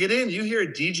that I could get in. You hear a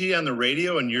DJ on the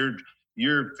radio and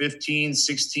you're 15,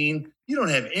 16. You don't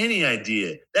have any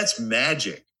idea. That's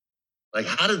magic. Like,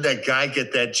 how did that guy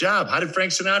get that job? How did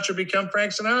Frank Sinatra become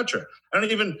Frank Sinatra? I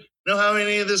don't even know how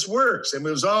any of this works. And it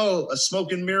was all a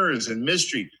smoke and mirrors and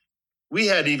mystery. We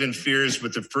had even fears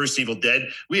with the first Evil Dead.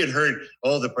 We had heard,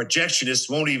 the projectionists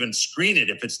won't even screen it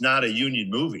if it's not a union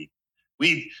movie.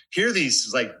 We'd hear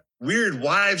these like weird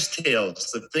wives'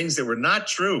 tales of things that were not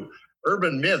true,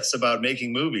 urban myths about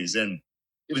making movies. And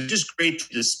it was just great to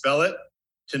dispel it,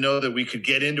 to know that we could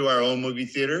get into our own movie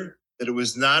theater, that it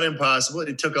was not impossible.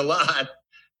 It took a lot.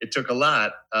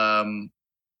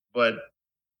 But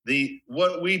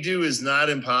what we do is not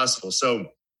impossible. So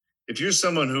if you're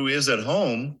someone who is at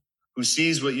home, who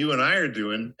sees what you and I are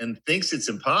doing and thinks it's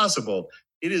impossible,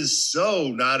 it is so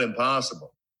not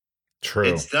impossible. True.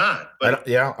 It's not. But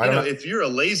I don't know. If you're a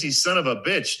lazy son of a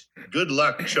bitch, good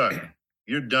luck, Chuck.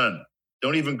 You're done.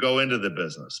 Don't even go into the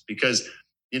business because,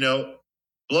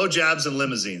 blowjobs and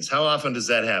limousines. How often does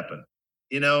that happen?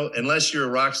 Unless you're a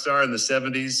rock star in the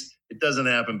 70s, it doesn't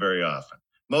happen very often.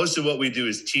 Most of what we do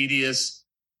is tedious,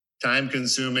 time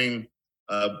consuming.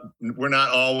 We're not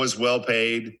always well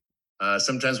paid.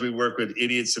 Sometimes we work with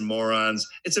idiots and morons.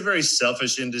 It's a very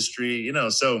selfish industry,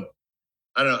 so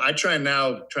I don't know. I try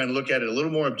and look at it a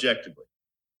little more objectively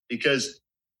because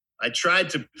I tried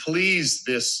to please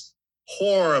this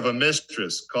whore of a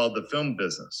mistress called the film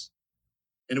business,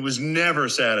 and it was never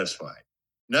satisfied.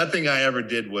 Nothing I ever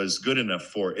did was good enough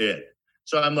for it.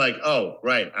 So I'm like, oh,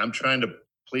 right. I'm trying to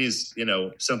please,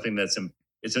 something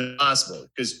it's impossible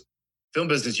because film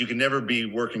business, you can never be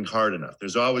working hard enough.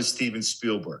 There's always Steven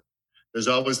Spielberg. There's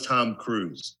always Tom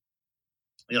Cruise.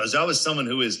 There's always someone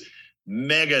who is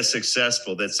mega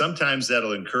successful that sometimes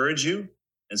that'll encourage you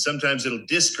and sometimes it'll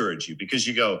discourage you because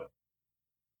you go,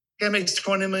 guy makes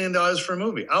 $20 million for a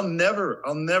movie. I'll never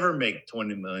make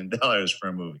 $20 million for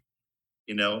a movie.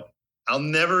 I'll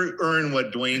never earn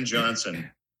what Dwayne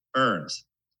Johnson earns.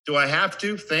 Do I have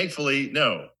to? Thankfully,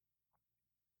 no.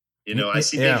 I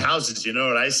see big houses. You know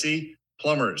what I see?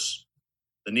 Plumbers.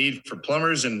 The need for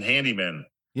plumbers and handymen.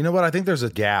 You know what? I think there's a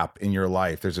gap in your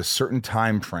life. There's a certain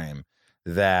time frame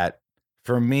that,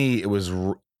 for me, it was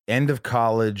end of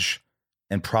college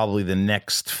and probably the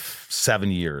next 7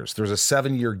 years. There's a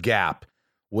 7-year gap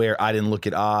where I didn't look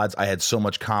at odds. I had so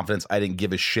much confidence. I didn't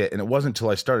give a shit. And it wasn't until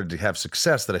I started to have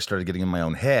success that I started getting in my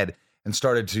own head and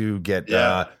started to get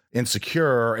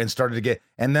insecure and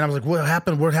and then I was like, what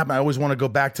happened? What happened? I always want to go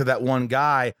back to that one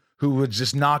guy who would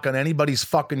just knock on anybody's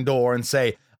fucking door and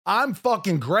say, I'm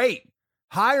fucking great.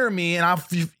 Hire me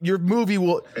and your movie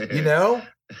will,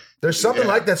 there's something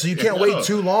like that. So you can't wait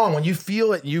too long. When you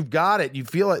feel it, you've got it, you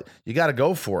feel it, you got to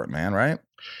go for it, man. Right.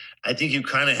 I think you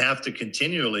kind of have to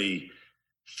continually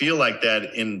feel like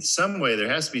that in some way. There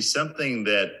has to be something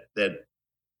that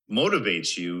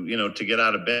motivates you, to get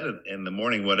out of bed in the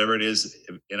morning, whatever it is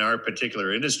in our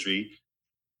particular industry.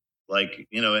 Like,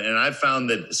 and I've found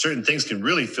that certain things can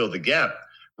really fill the gap.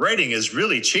 Writing is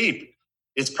really cheap.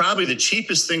 It's probably the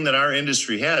cheapest thing that our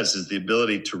industry has is the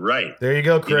ability to write. There you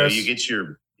go, Chris. You get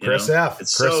your Chris F.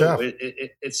 It's Chris so F.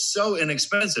 It's so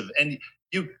inexpensive, and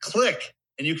you click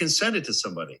and you can send it to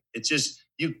somebody. It's just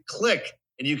you click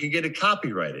and you can get it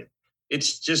copyrighted.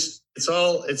 It's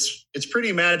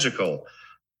pretty magical,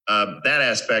 that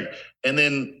aspect. And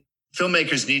then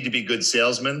filmmakers need to be good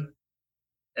salesmen,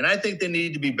 and I think they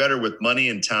need to be better with money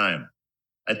and time.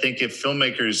 I think if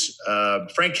filmmakers,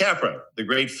 Frank Capra, the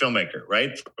great filmmaker,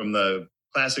 right, from the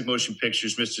classic motion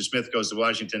pictures, Mr. Smith Goes to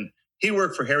Washington, he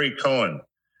worked for Harry Cohen,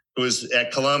 who was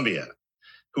at Columbia,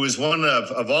 who was one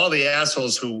of all the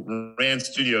assholes who ran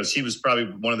studios. He was probably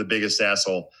one of the biggest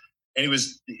asshole. And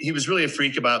he was really a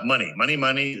freak about money, money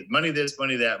this,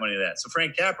 money that. So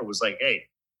Frank Capra was like, hey,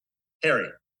 Harry,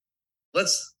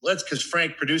 let's, because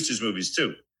Frank produced his movies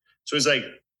too. So he's like,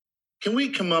 can we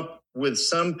come up with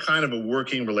some kind of a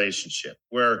working relationship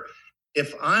where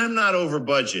if I'm not over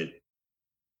budget,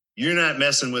 you're not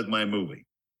messing with my movie?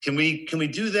 Can we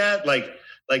do that? Like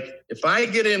if I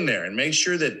get in there and make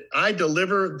sure that I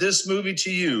deliver this movie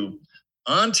to you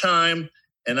on time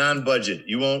and on budget,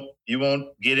 you won't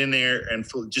get in there and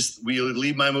will you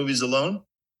leave my movies alone?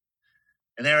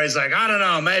 And Harry's like, I don't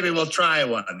know, maybe we'll try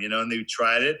one, and they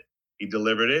tried it. He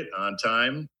delivered it on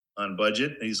time, on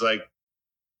budget. And he's like,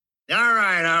 all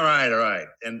right.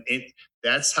 And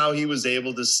that's how he was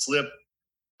able to slip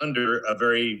under a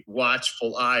very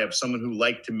watchful eye of someone who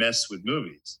liked to mess with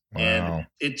movies. Wow. And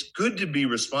it's good to be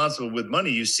responsible with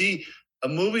money. You see, a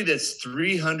movie that's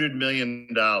 $300 million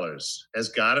has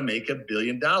got to make $1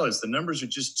 billion. The numbers are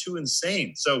just too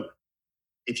insane. So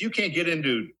if you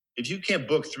can't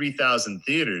book 3,000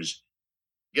 theaters,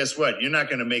 guess what? You're not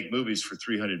going to make movies for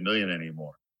 300 million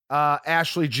anymore.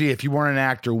 Ashley G, if you weren't an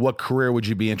actor, what career would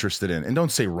you be interested in? And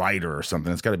don't say writer or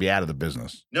something. It's got to be out of the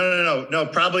business. No.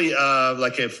 Probably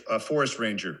like a forest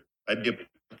ranger. I'd be a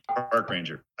park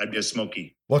ranger. I'd be a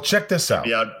Smokey. Well, check this out. I'd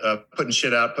be out putting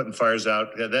shit out, putting fires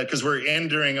out. Because we're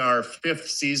entering our 5th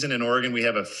season in Oregon. We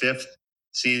have a 5th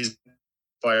season,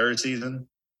 fire season.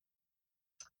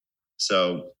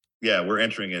 So yeah, we're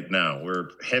entering it now.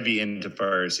 We're heavy into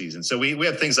fire season. So we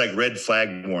have things like red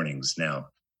flag warnings now.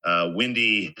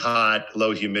 Windy, hot,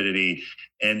 low humidity,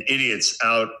 and idiots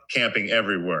out camping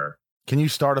everywhere. Can you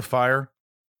start a fire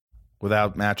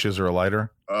without matches or a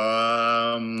lighter?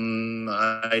 I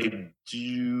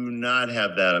do not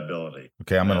have that ability.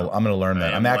 Okay, I'm gonna learn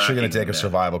that. I'm actually gonna take a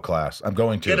survival class. I'm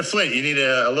going to get a flint. You need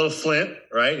a little flint,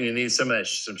 right? You need some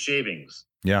shavings.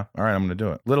 Yeah. All right, I'm gonna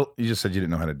do it. You just said you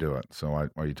didn't know how to do it, so why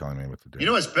are you telling me what to do? You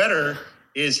know what's better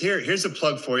is here's a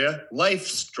plug for you. Life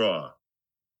Straw.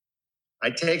 I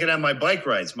take it on my bike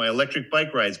rides, my electric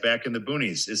bike rides back in the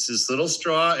boonies. It's this little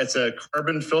straw. It's a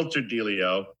carbon filter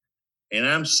dealio. And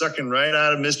I'm sucking right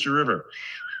out of Mr. River.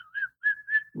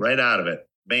 Right out of it.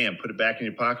 Bam, put it back in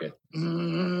your pocket.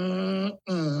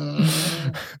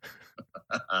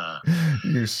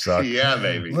 You suck. Yeah,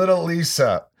 baby. Little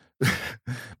Lisa.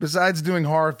 Besides doing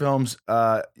horror films,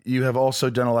 you have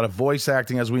also done a lot of voice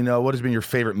acting, as we know. What has been your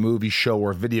favorite movie, show,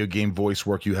 or video game voice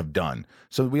work you have done?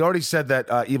 So we already said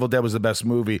that Evil Dead was the best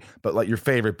movie, but like your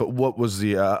favorite. But what was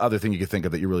the other thing you could think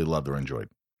of that you really loved or enjoyed?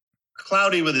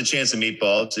 Cloudy with a Chance of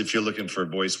Meatballs. If you're looking for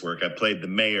voice work, I played the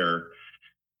mayor,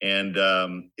 and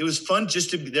it was fun.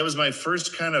 That was my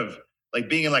first kind of like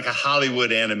being in like a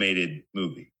Hollywood animated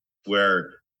movie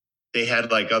where they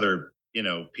had like other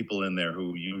people in there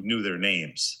who you knew their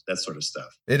names, that sort of stuff.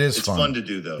 It's fun to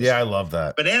do those. Yeah, I love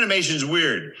that. But animation is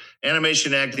weird.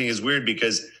 Animation acting is weird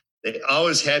because they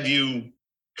always have you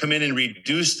come in and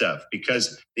redo stuff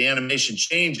because the animation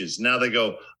changes. Now they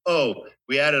go, oh,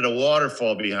 we added a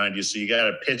waterfall behind you, so you got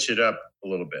to pitch it up a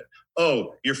little bit.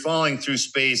 Oh, you're falling through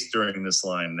space during this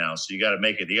line now, so you got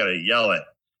to yell it.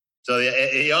 So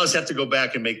you always have to go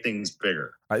back and make things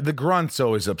bigger. The grunts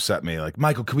always upset me. Like,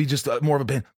 Michael, can we just more of a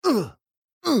band?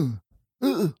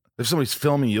 If somebody's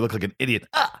filming you look like an idiot.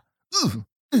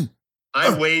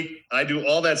 I wait. I do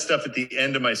all that stuff at the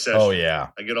end of my session. Oh, yeah.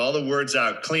 I get all the words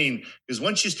out clean because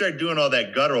once you start doing all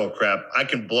that guttural crap, I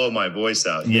can blow my voice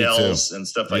out, yells and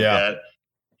stuff like that.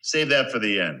 Save that for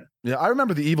the end. Yeah, I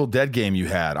remember the Evil Dead game you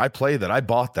had. I played that. I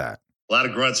bought that. A lot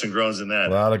of grunts and groans in that.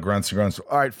 A lot of grunts and groans.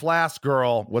 All right, Flask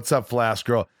Girl. What's up, Flask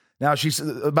Girl? Now, she's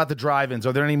about the drive-ins.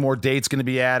 Are there any more dates going to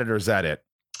be added, or is that it?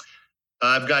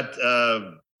 I've got,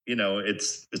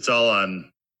 it's all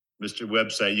on Mr.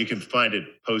 Website. You can find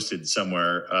it posted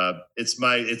somewhere. It's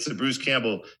the Bruce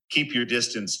Campbell Keep Your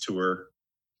Distance tour.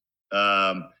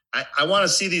 I want to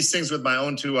see these things with my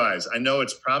own two eyes. I know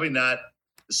it's probably not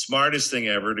the smartest thing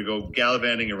ever to go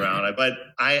gallivanting around, but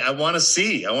I want to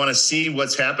see. I want to see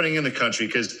what's happening in the country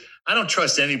because I don't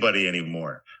trust anybody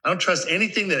anymore. I don't trust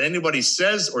anything that anybody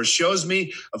says or shows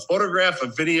me, a photograph, a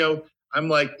video. I'm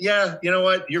like, yeah, you know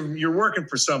what? You're working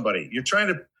for somebody. You're trying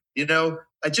to,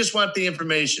 I just want the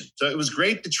information. So it was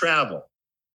great to travel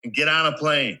and get on a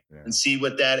plane and see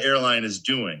what that airline is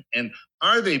doing. And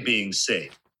are they being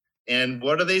safe? And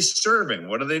what are they serving?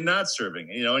 What are they not serving?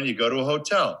 And you go to a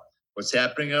hotel. What's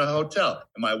happening in a hotel?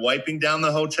 Am I wiping down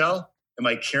the hotel? Am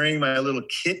I carrying my little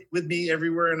kit with me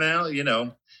everywhere now?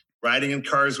 Riding in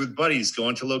cars with buddies,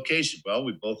 going to location. Well,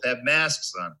 we both have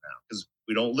masks on now because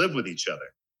we don't live with each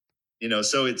other.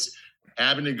 So it's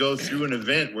having to go through an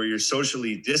event where you're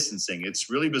socially distancing. It's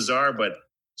really bizarre, but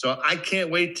so I can't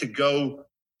wait to go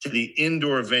to the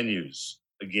indoor venues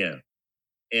again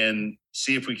and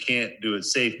see if we can't do it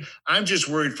safe. I'm just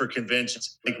worried for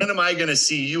conventions. Like, when am I going to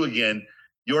see you again,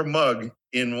 your mug,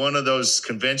 in one of those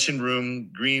convention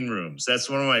room green rooms? That's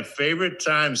one of my favorite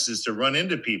times, is to run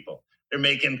into people. They're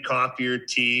making coffee or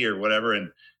tea or whatever, and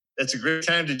that's a great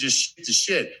time to just shoot the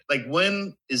shit. Like,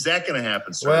 when is that going to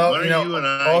happen? So well, when are you and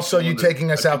I also you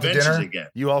taking us out to dinner again?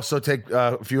 You also take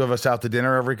a few of us out to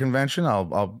dinner every convention.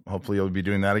 I'll hopefully you'll be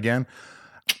doing that again.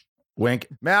 Wink.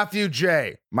 Matthew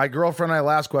J. My girlfriend and I,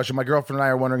 last question. My girlfriend and I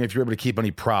are wondering if you're able to keep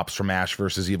any props from Ash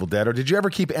versus Evil Dead, or did you ever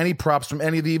keep any props from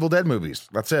any of the Evil Dead movies?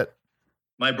 That's it.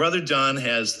 My brother Don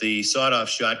has the sawed-off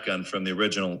shotgun from the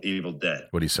original Evil Dead.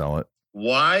 Would he sell it?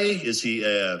 Why? Is he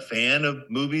a fan of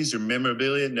movies or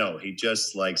memorabilia? No, he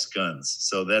just likes guns.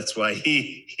 So that's why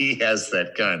he has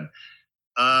that gun.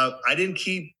 I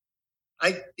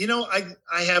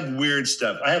have weird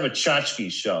stuff. I have a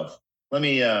tchotchke shelf. Let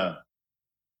me, I'm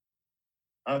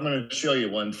going to show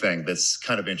you one thing that's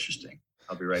kind of interesting.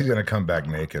 I'll be right back. He's going to come back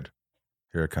naked.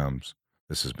 Here it comes.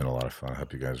 This has been a lot of fun. I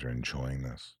hope you guys are enjoying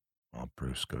this. While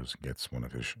Bruce goes and gets one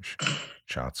of his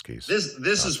tchotchkes.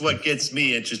 This is what gets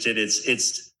me interested.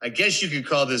 It's I guess you could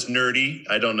call this nerdy.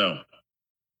 I don't know.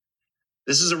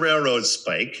 This is a railroad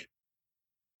spike.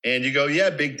 And you go, yeah,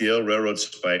 big deal, railroad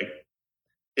spike.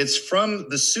 It's from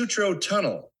the Sutro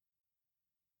Tunnel.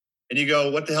 And you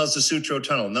go, what the hell is the Sutro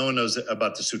Tunnel? No one knows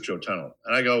about the Sutro Tunnel.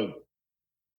 And I go,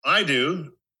 I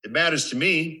do. It matters to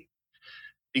me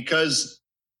because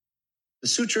the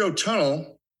Sutro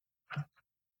Tunnel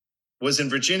was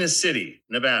in Virginia City,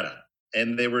 Nevada,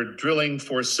 and they were drilling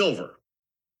for silver.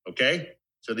 Okay?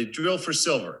 So they drill for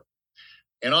silver.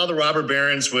 And all the robber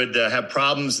barons would have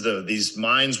problems. These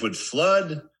mines would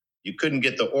flood. You couldn't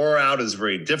get the ore out. It was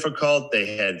very difficult.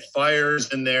 They had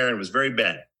fires in there. And it was very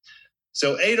bad.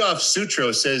 So Adolf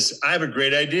Sutro says, I have a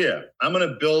great idea. I'm going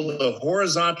to build a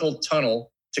horizontal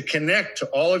tunnel to connect to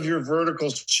all of your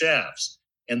vertical shafts.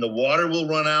 And the water will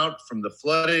run out from the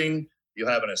flooding. You'll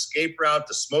have an escape route.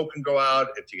 The smoke can go out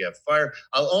if you have fire.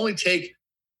 I'll only take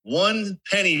 1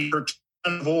 penny per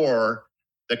ton of ore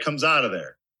that comes out of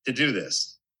there to do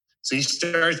this. So he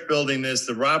starts building this.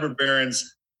 The robber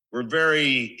barons were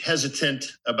very hesitant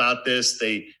about this.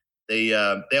 They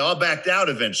all backed out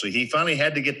eventually. He finally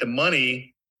had to get the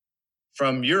money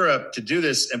from Europe to do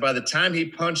this. And by the time he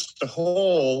punched the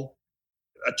hole,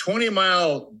 a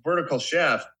 20-mile vertical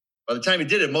shaft, by the time he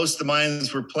did it, most of the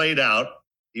mines were played out.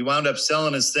 He wound up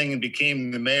selling his thing and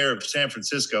became the mayor of San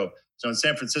Francisco. So in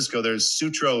San Francisco, there's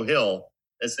Sutro Hill.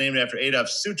 That's named after Adolf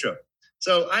Sutro.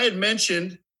 So I had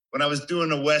mentioned when I was doing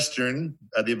a Western,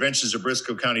 The Adventures of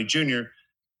Briscoe County Jr.,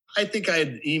 I think I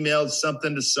had emailed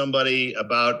something to somebody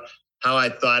about how I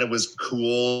thought it was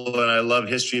cool and I love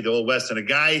history of the Old West. And a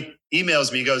guy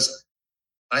emails me, he goes,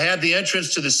 I have the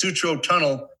entrance to the Sutro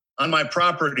Tunnel on my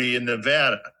property in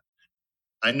Nevada.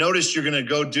 I noticed you're going to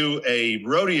go do a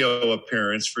rodeo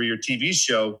appearance for your TV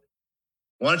show.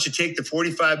 Why don't you take the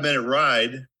 45-minute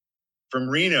ride from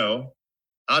Reno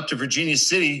out to Virginia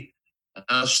City?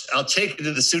 I'll take you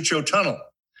to the Sutro Tunnel.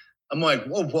 I'm like,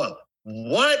 whoa,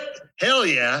 what? Hell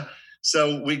yeah.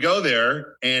 So we go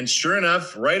there, and sure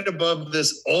enough, right above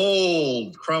this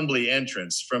old crumbly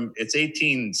entrance it's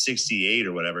 1868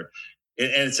 or whatever, and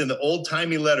it's in the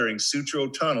old-timey lettering, Sutro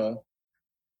Tunnel.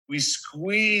 We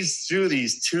squeeze through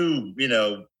these two,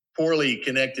 poorly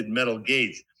connected metal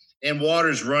gates, and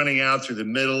water's running out through the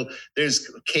middle.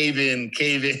 There's cave in.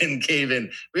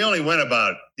 We only went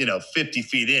about, 50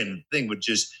 feet in. The thing would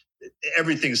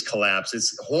everything's collapsed.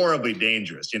 It's horribly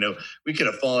dangerous. We could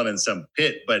have fallen in some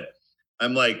pit, but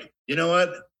I'm like, you know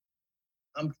what?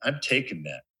 I'm taking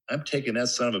that. I'm taking that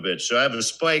son of a bitch. So I have a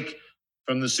spike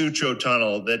from the Sutro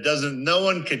Tunnel that no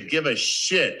one could give a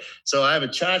shit. So I have a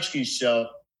tchotchke shelf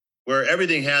where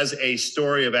everything has a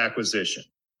story of acquisition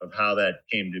of how that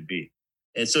came to be.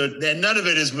 And so none of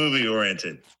it is movie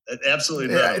oriented.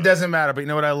 Absolutely not. Yeah, it doesn't matter. But you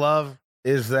know what I love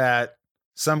is that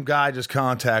some guy just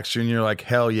contacts you and you're like,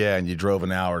 hell yeah. And you drove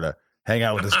an hour to hang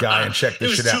out with this guy and check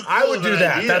this shit out. I would do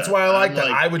that. Idea. That's why I like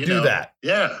that. I would do that.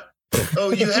 Yeah.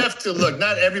 Oh, you have to look,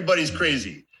 not everybody's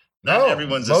crazy. Not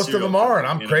everyone's most of them are, and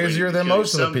I'm crazier than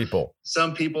most of the people.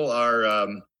 Some people are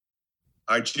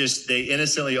just, they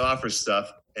innocently offer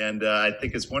stuff. And I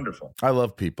think it's wonderful. I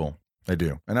love people. I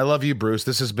do. And I love you, Bruce.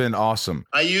 This has been awesome.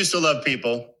 I used to love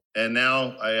people, and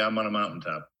now I'm on a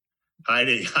mountaintop,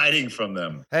 hiding from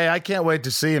them. Hey, I can't wait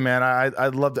to see you, man.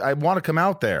 I'd love to. I want to come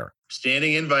out there.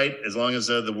 Standing invite, as long as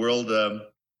the world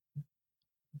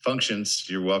functions,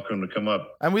 you're welcome to come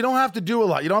up. And we don't have to do a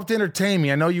lot. You don't have to entertain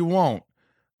me. I know you won't.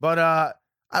 But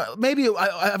maybe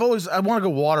I want to go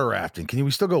water rafting. Can we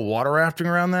still go water rafting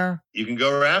around there? You can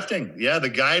go rafting. Yeah, the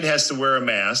guide has to wear a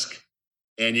mask,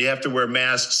 and you have to wear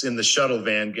masks in the shuttle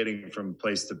van getting from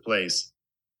place to place.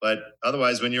 But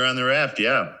otherwise, when you're on the raft,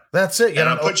 yeah. That's it. And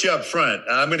I'll put you up front.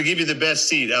 I'm going to give you the best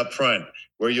seat up front,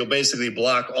 where you'll basically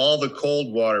block all the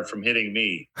cold water from hitting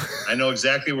me. I know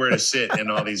exactly where to sit in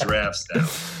all these rafts now.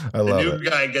 I love it. The new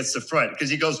guy gets the front because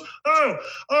he goes, oh,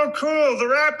 cool, the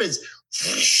rapids.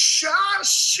 Shit,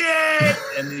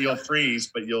 and you'll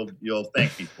freeze, but you'll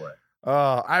thank me for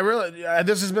it.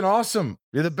 This has been awesome.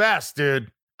 You're the best, dude.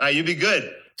 You be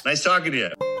good. Nice talking to you.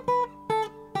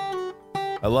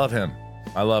 I love him.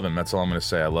 That's all I'm going to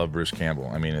say. I love Bruce Campbell.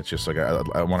 I mean, it's just like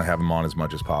I want to have him on as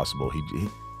much as possible.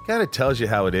 kind of tells you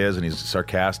how it is, and he's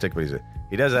sarcastic, but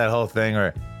he does that whole thing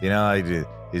where,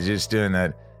 he's just doing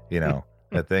that,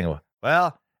 that thing.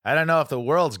 Well, I don't know if the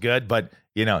world's good, but,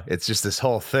 it's just this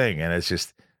whole thing, and it's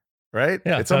just, right?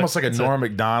 Yeah, it's almost like a Norm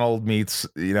Macdonald meets,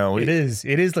 It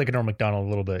is like a Norm Macdonald a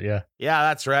little bit, yeah. Yeah,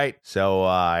 that's right. So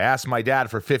I asked my dad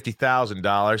for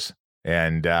 $50,000.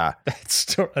 And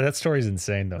that story's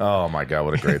insane, though. Oh my God,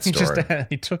 what a great story!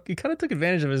 he kind of took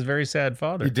advantage of his very sad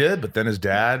father. He did, but then his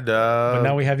dad. But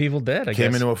now we have Evil Dead. I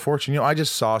came guess. into a fortune. I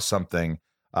just saw something.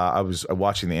 I was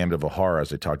watching the Amityville Horror,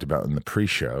 as I talked about in the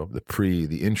pre-show,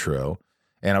 the intro,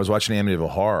 and I was watching the Amityville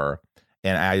Horror.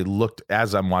 And I looked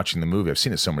as I'm watching the movie. I've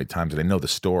seen it so many times, and I know the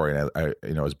story. And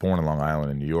I was born in Long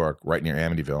Island in New York, right near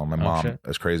Amityville. And my mom,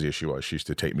 as crazy as she was, she used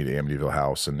to take me to Amityville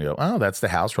House, and that's the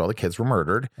house where all the kids were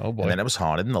murdered. Oh boy! And then it was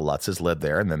haunted, and the Lutzes lived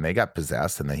there, and then they got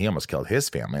possessed, and then he almost killed his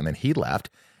family, and then he left,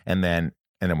 and then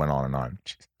it went on and on.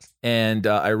 And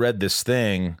I read this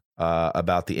thing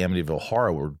about the Amityville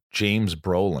Horror where James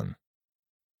Brolin,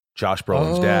 Josh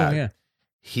Brolin's dad, yeah.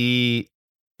 he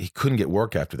couldn't get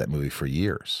work after that movie for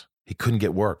years. He couldn't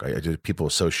get work. People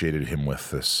associated him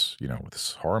with this, with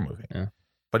this horror movie. Yeah.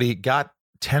 But he got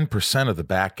 10% of the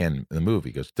back end of the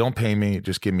movie. He goes, don't pay me,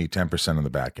 just give me 10% of the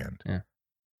back end. Yeah.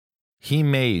 He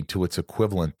made to its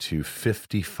equivalent to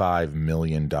 $55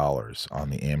 million on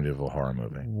the Amityville Horror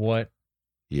movie. What?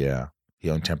 Yeah. He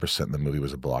owned 10%, and the movie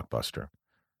was a blockbuster,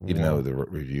 even though the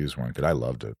reviews weren't good. I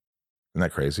loved it. Isn't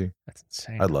that crazy? That's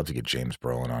insane. I'd love to get James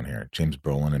Brolin on here. James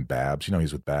Brolin and Babs.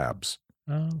 He's with Babs.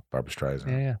 Oh. Barbra Streisand.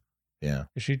 Yeah. Yeah.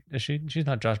 Is she? She's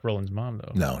not Josh Brolin's mom,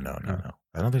 though. No.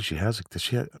 I don't think she has. Does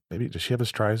she have a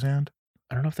Streisand?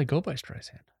 I don't know if they go by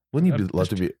Streisand. Wouldn't you love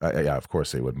to be? Yeah, of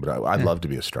course they wouldn't. But I'd love to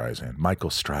be a Streisand. Michael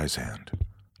Streisand.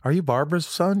 Are you Barbara's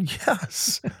son?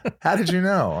 Yes. How did you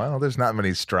know? Well, there's not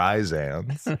many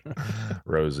Streisands.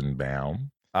 Rosenbaum.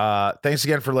 Thanks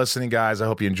again for listening, guys. I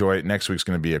hope you enjoy it. Next week's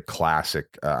going to be a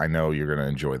classic. I know you're going to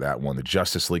enjoy that one. The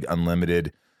Justice League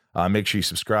Unlimited. Make sure you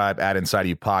subscribe at Inside of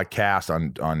You Podcast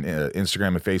on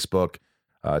Instagram and Facebook,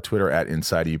 Twitter at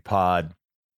Inside of You Pod.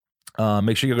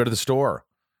 Make sure you go to the store,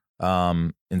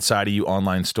 Inside of You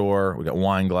online store. We got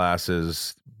wine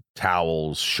glasses,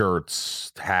 towels,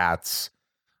 shirts, hats.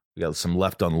 We got some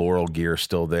left on Laurel gear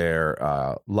still there.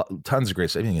 Tons of great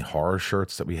stuff. Even horror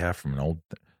shirts that we have from an old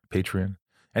Patreon.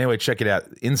 Anyway, check it out.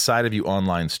 Inside of You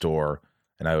online store.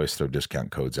 And I always throw discount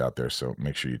codes out there, so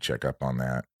make sure you check up on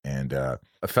that. And a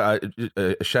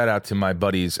shout out to my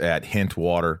buddies at Hint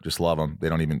Water. Just love them. They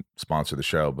don't even sponsor the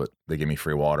show, but they give me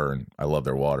free water, and I love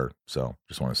their water. So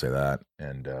just want to say that.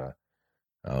 And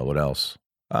what else?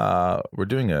 Tom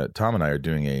and I are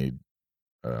doing a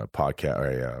podcast,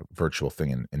 a virtual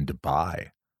thing in Dubai,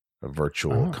 a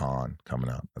virtual con coming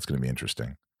up. That's going to be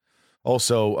interesting.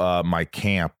 Also, my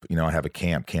camp, I have a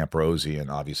Camp Rosie, and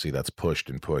obviously that's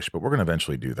pushed, but we're going to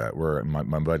eventually do that.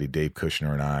 My buddy Dave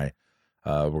Kushner and I,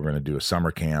 we're going to do a summer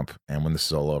camp, and when this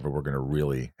is all over, we're going to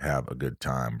really have a good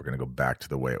time. We're going to go back to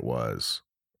the way it was.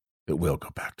 It will go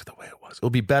back to the way it was.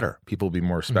 It'll be better. People will be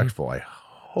more respectful, I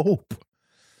hope.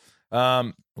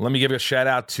 Let me give a shout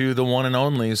out to the one and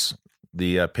onlys,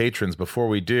 the patrons. Before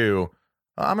we do,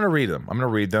 I'm going to read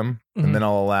them. And then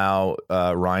I'll allow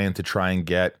Ryan to try and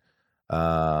get.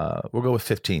 We'll go with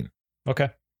 15.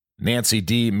 Okay. Nancy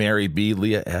D, Mary B,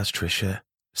 Leah S, Trisha,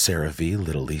 Sarah V,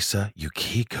 Little Lisa,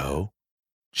 Yukiko,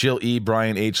 Jill E,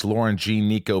 Brian H, Lauren G,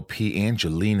 Nico P,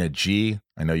 Angelina G.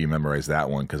 I know you memorized that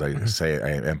one because I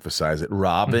emphasize it.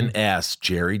 Robin S,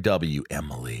 Jerry W,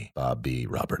 Emily, Bob B,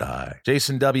 Robert I,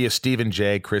 Jason W, Stephen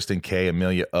J, Kristen K,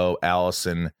 Amelia O,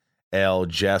 Allison L,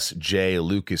 Jess J,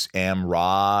 Lucas M,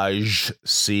 Raj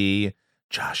C,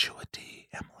 Joshua D,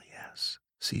 Emily S,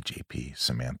 CJP,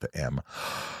 Samantha M,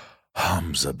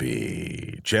 Hamza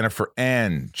B, Jennifer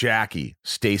N, Jackie,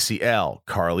 Stacy L,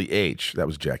 Carly H. That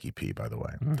was Jackie P, by the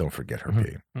way. Don't forget her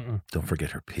P. Don't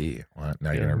forget her P. What?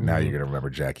 Now you're gonna remember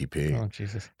Jackie P. Oh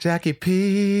Jesus, Jackie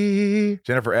P,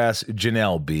 Jennifer S,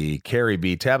 Janelle B, Carrie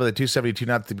B, Tabitha 272,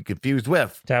 not to be confused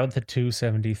with Tabitha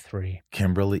 273,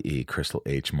 Kimberly E, Crystal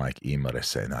H, Mike E,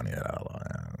 Marissa,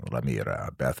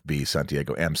 Ramira, Beth B,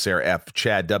 Santiago M, Sarah F,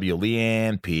 Chad W,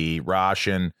 Leanne P,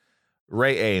 Roshan,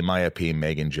 Ray A, Maya P,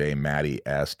 Megan J, Maddie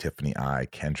S, Tiffany I,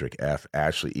 Kendrick F,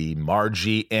 Ashley E,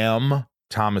 Margie M,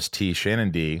 Thomas T,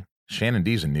 Shannon D. Shannon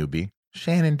D's a newbie.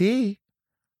 Shannon D.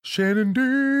 Shannon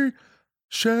D.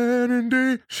 Shannon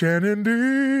D. Shannon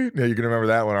D. Yeah, you can remember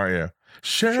that one, aren't you?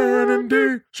 Shannon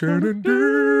D. Shannon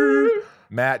D.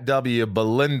 Matt W,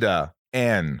 Belinda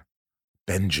N,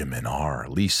 Benjamin R,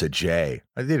 Lisa J.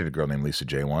 I dated a girl named Lisa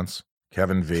J once.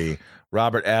 Kevin V,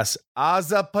 Robert S,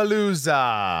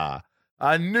 Azapalooza.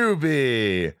 A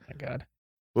newbie. my God.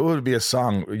 What would be a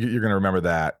song? You're going to remember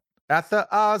that. At the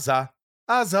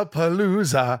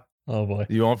Azapalooza. Oh, boy.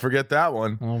 You won't forget that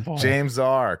one. Oh, boy. James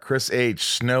R., Chris H.,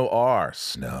 Snow R.,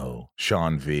 Snow,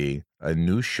 Sean V.,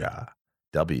 Anusha,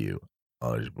 W.,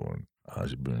 Osborne,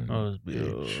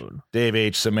 H., Dave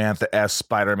H., Samantha S.,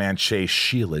 Spider-Man Chase,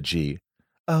 Sheila G.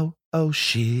 Oh,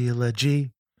 Sheila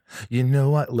G. You know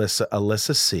what?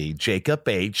 Alyssa C., Jacob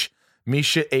H.,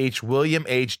 Misha H., William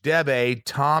H., Deb A.,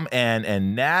 Tom N.,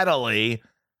 and Natalie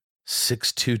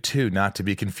 622, not to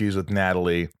be confused with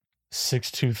Natalie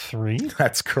 623.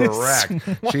 That's correct.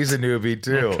 She's a newbie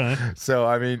too. Okay. So,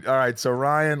 I mean, all right. So,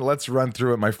 Ryan, let's run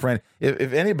through it. My friend,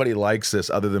 if anybody likes this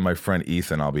other than my friend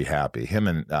Ethan, I'll be happy. Him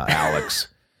and Alex,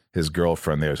 his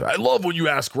girlfriend there. So I love when you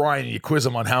ask Ryan and you quiz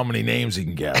him on how many names he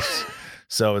can guess.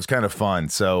 So it's kind of fun.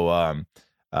 So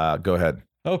go ahead.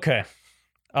 Okay.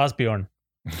 Osbjorn.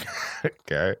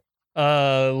 Okay.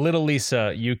 Little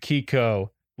Lisa,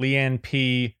 Yukiko, Leanne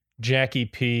P, Jackie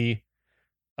P,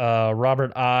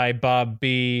 Robert I, Bob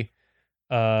B,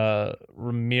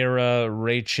 Ramira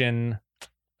Rachin,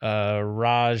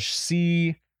 Raj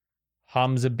C,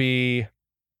 Hamza B,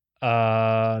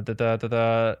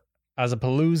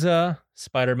 Azapalooza,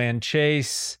 Spider-Man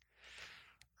Chase.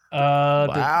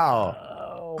 Wow.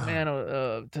 Oh man,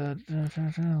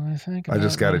 I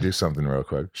just got to do something real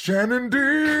quick. Shannon D.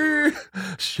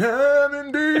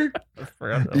 Shannon D.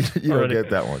 You don't get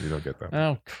that one. You don't get that one.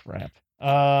 Oh crap.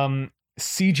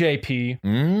 CJP.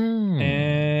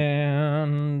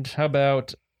 And how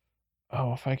about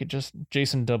if I could just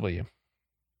Jason W.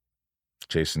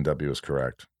 Jason W is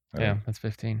correct. Yeah, that's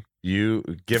 15. You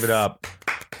give it up.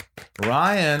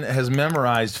 Ryan has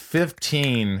memorized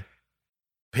 15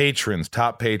 patrons,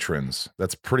 top patrons.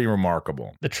 That's pretty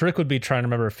remarkable. The trick would be trying to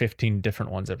remember 15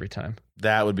 different ones every time.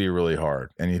 That would be really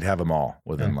hard, and you'd have them all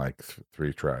within like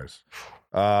 3 tries.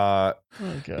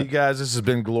 You guys, this has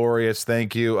been glorious.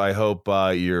 Thank you. I hope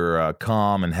you're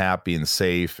calm and happy and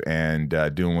safe and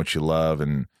doing what you love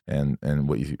and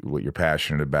what you're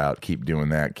passionate about. Keep doing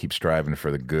that. Keep striving for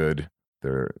the good.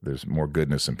 There's more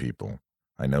goodness in people.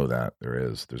 I know that there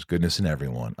is. There's goodness in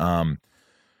everyone.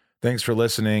 Thanks for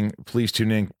listening. Please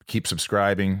tune in. Keep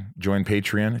subscribing. Join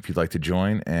Patreon if you'd like to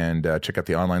join, and check out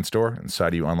the online store, Inside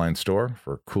of You online store,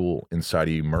 for cool Inside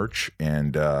of You merch.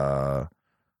 And yeah,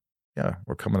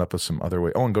 we're coming up with some other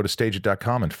way. Oh, and go to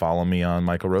stageit.com and follow me on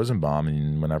Michael Rosenbaum.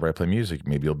 And whenever I play music,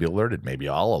 maybe you'll be alerted. Maybe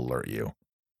I'll alert you.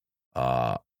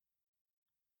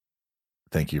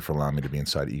 Thank you for allowing me to be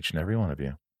inside each and every one of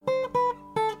you.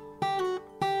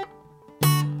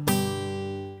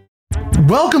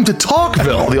 Welcome to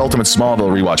Talkville, the ultimate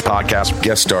Smallville rewatch podcast.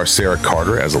 Guest star Sarah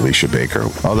Carter as Alicia Baker,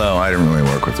 although I didn't really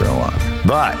work with her a lot.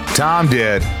 But Tom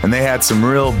did, and they had some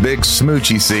real big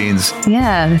smoochy scenes.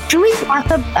 Yeah. Can we talk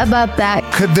about that?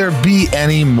 Could there be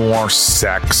any more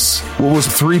sex? What was a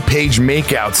 3-page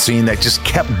makeout scene that just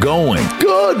kept going?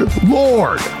 Good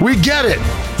Lord. We get it.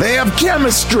 They have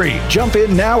chemistry. Jump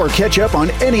in now or catch up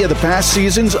on any of the past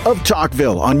seasons of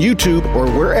Talkville on YouTube or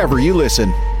wherever you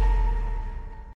listen.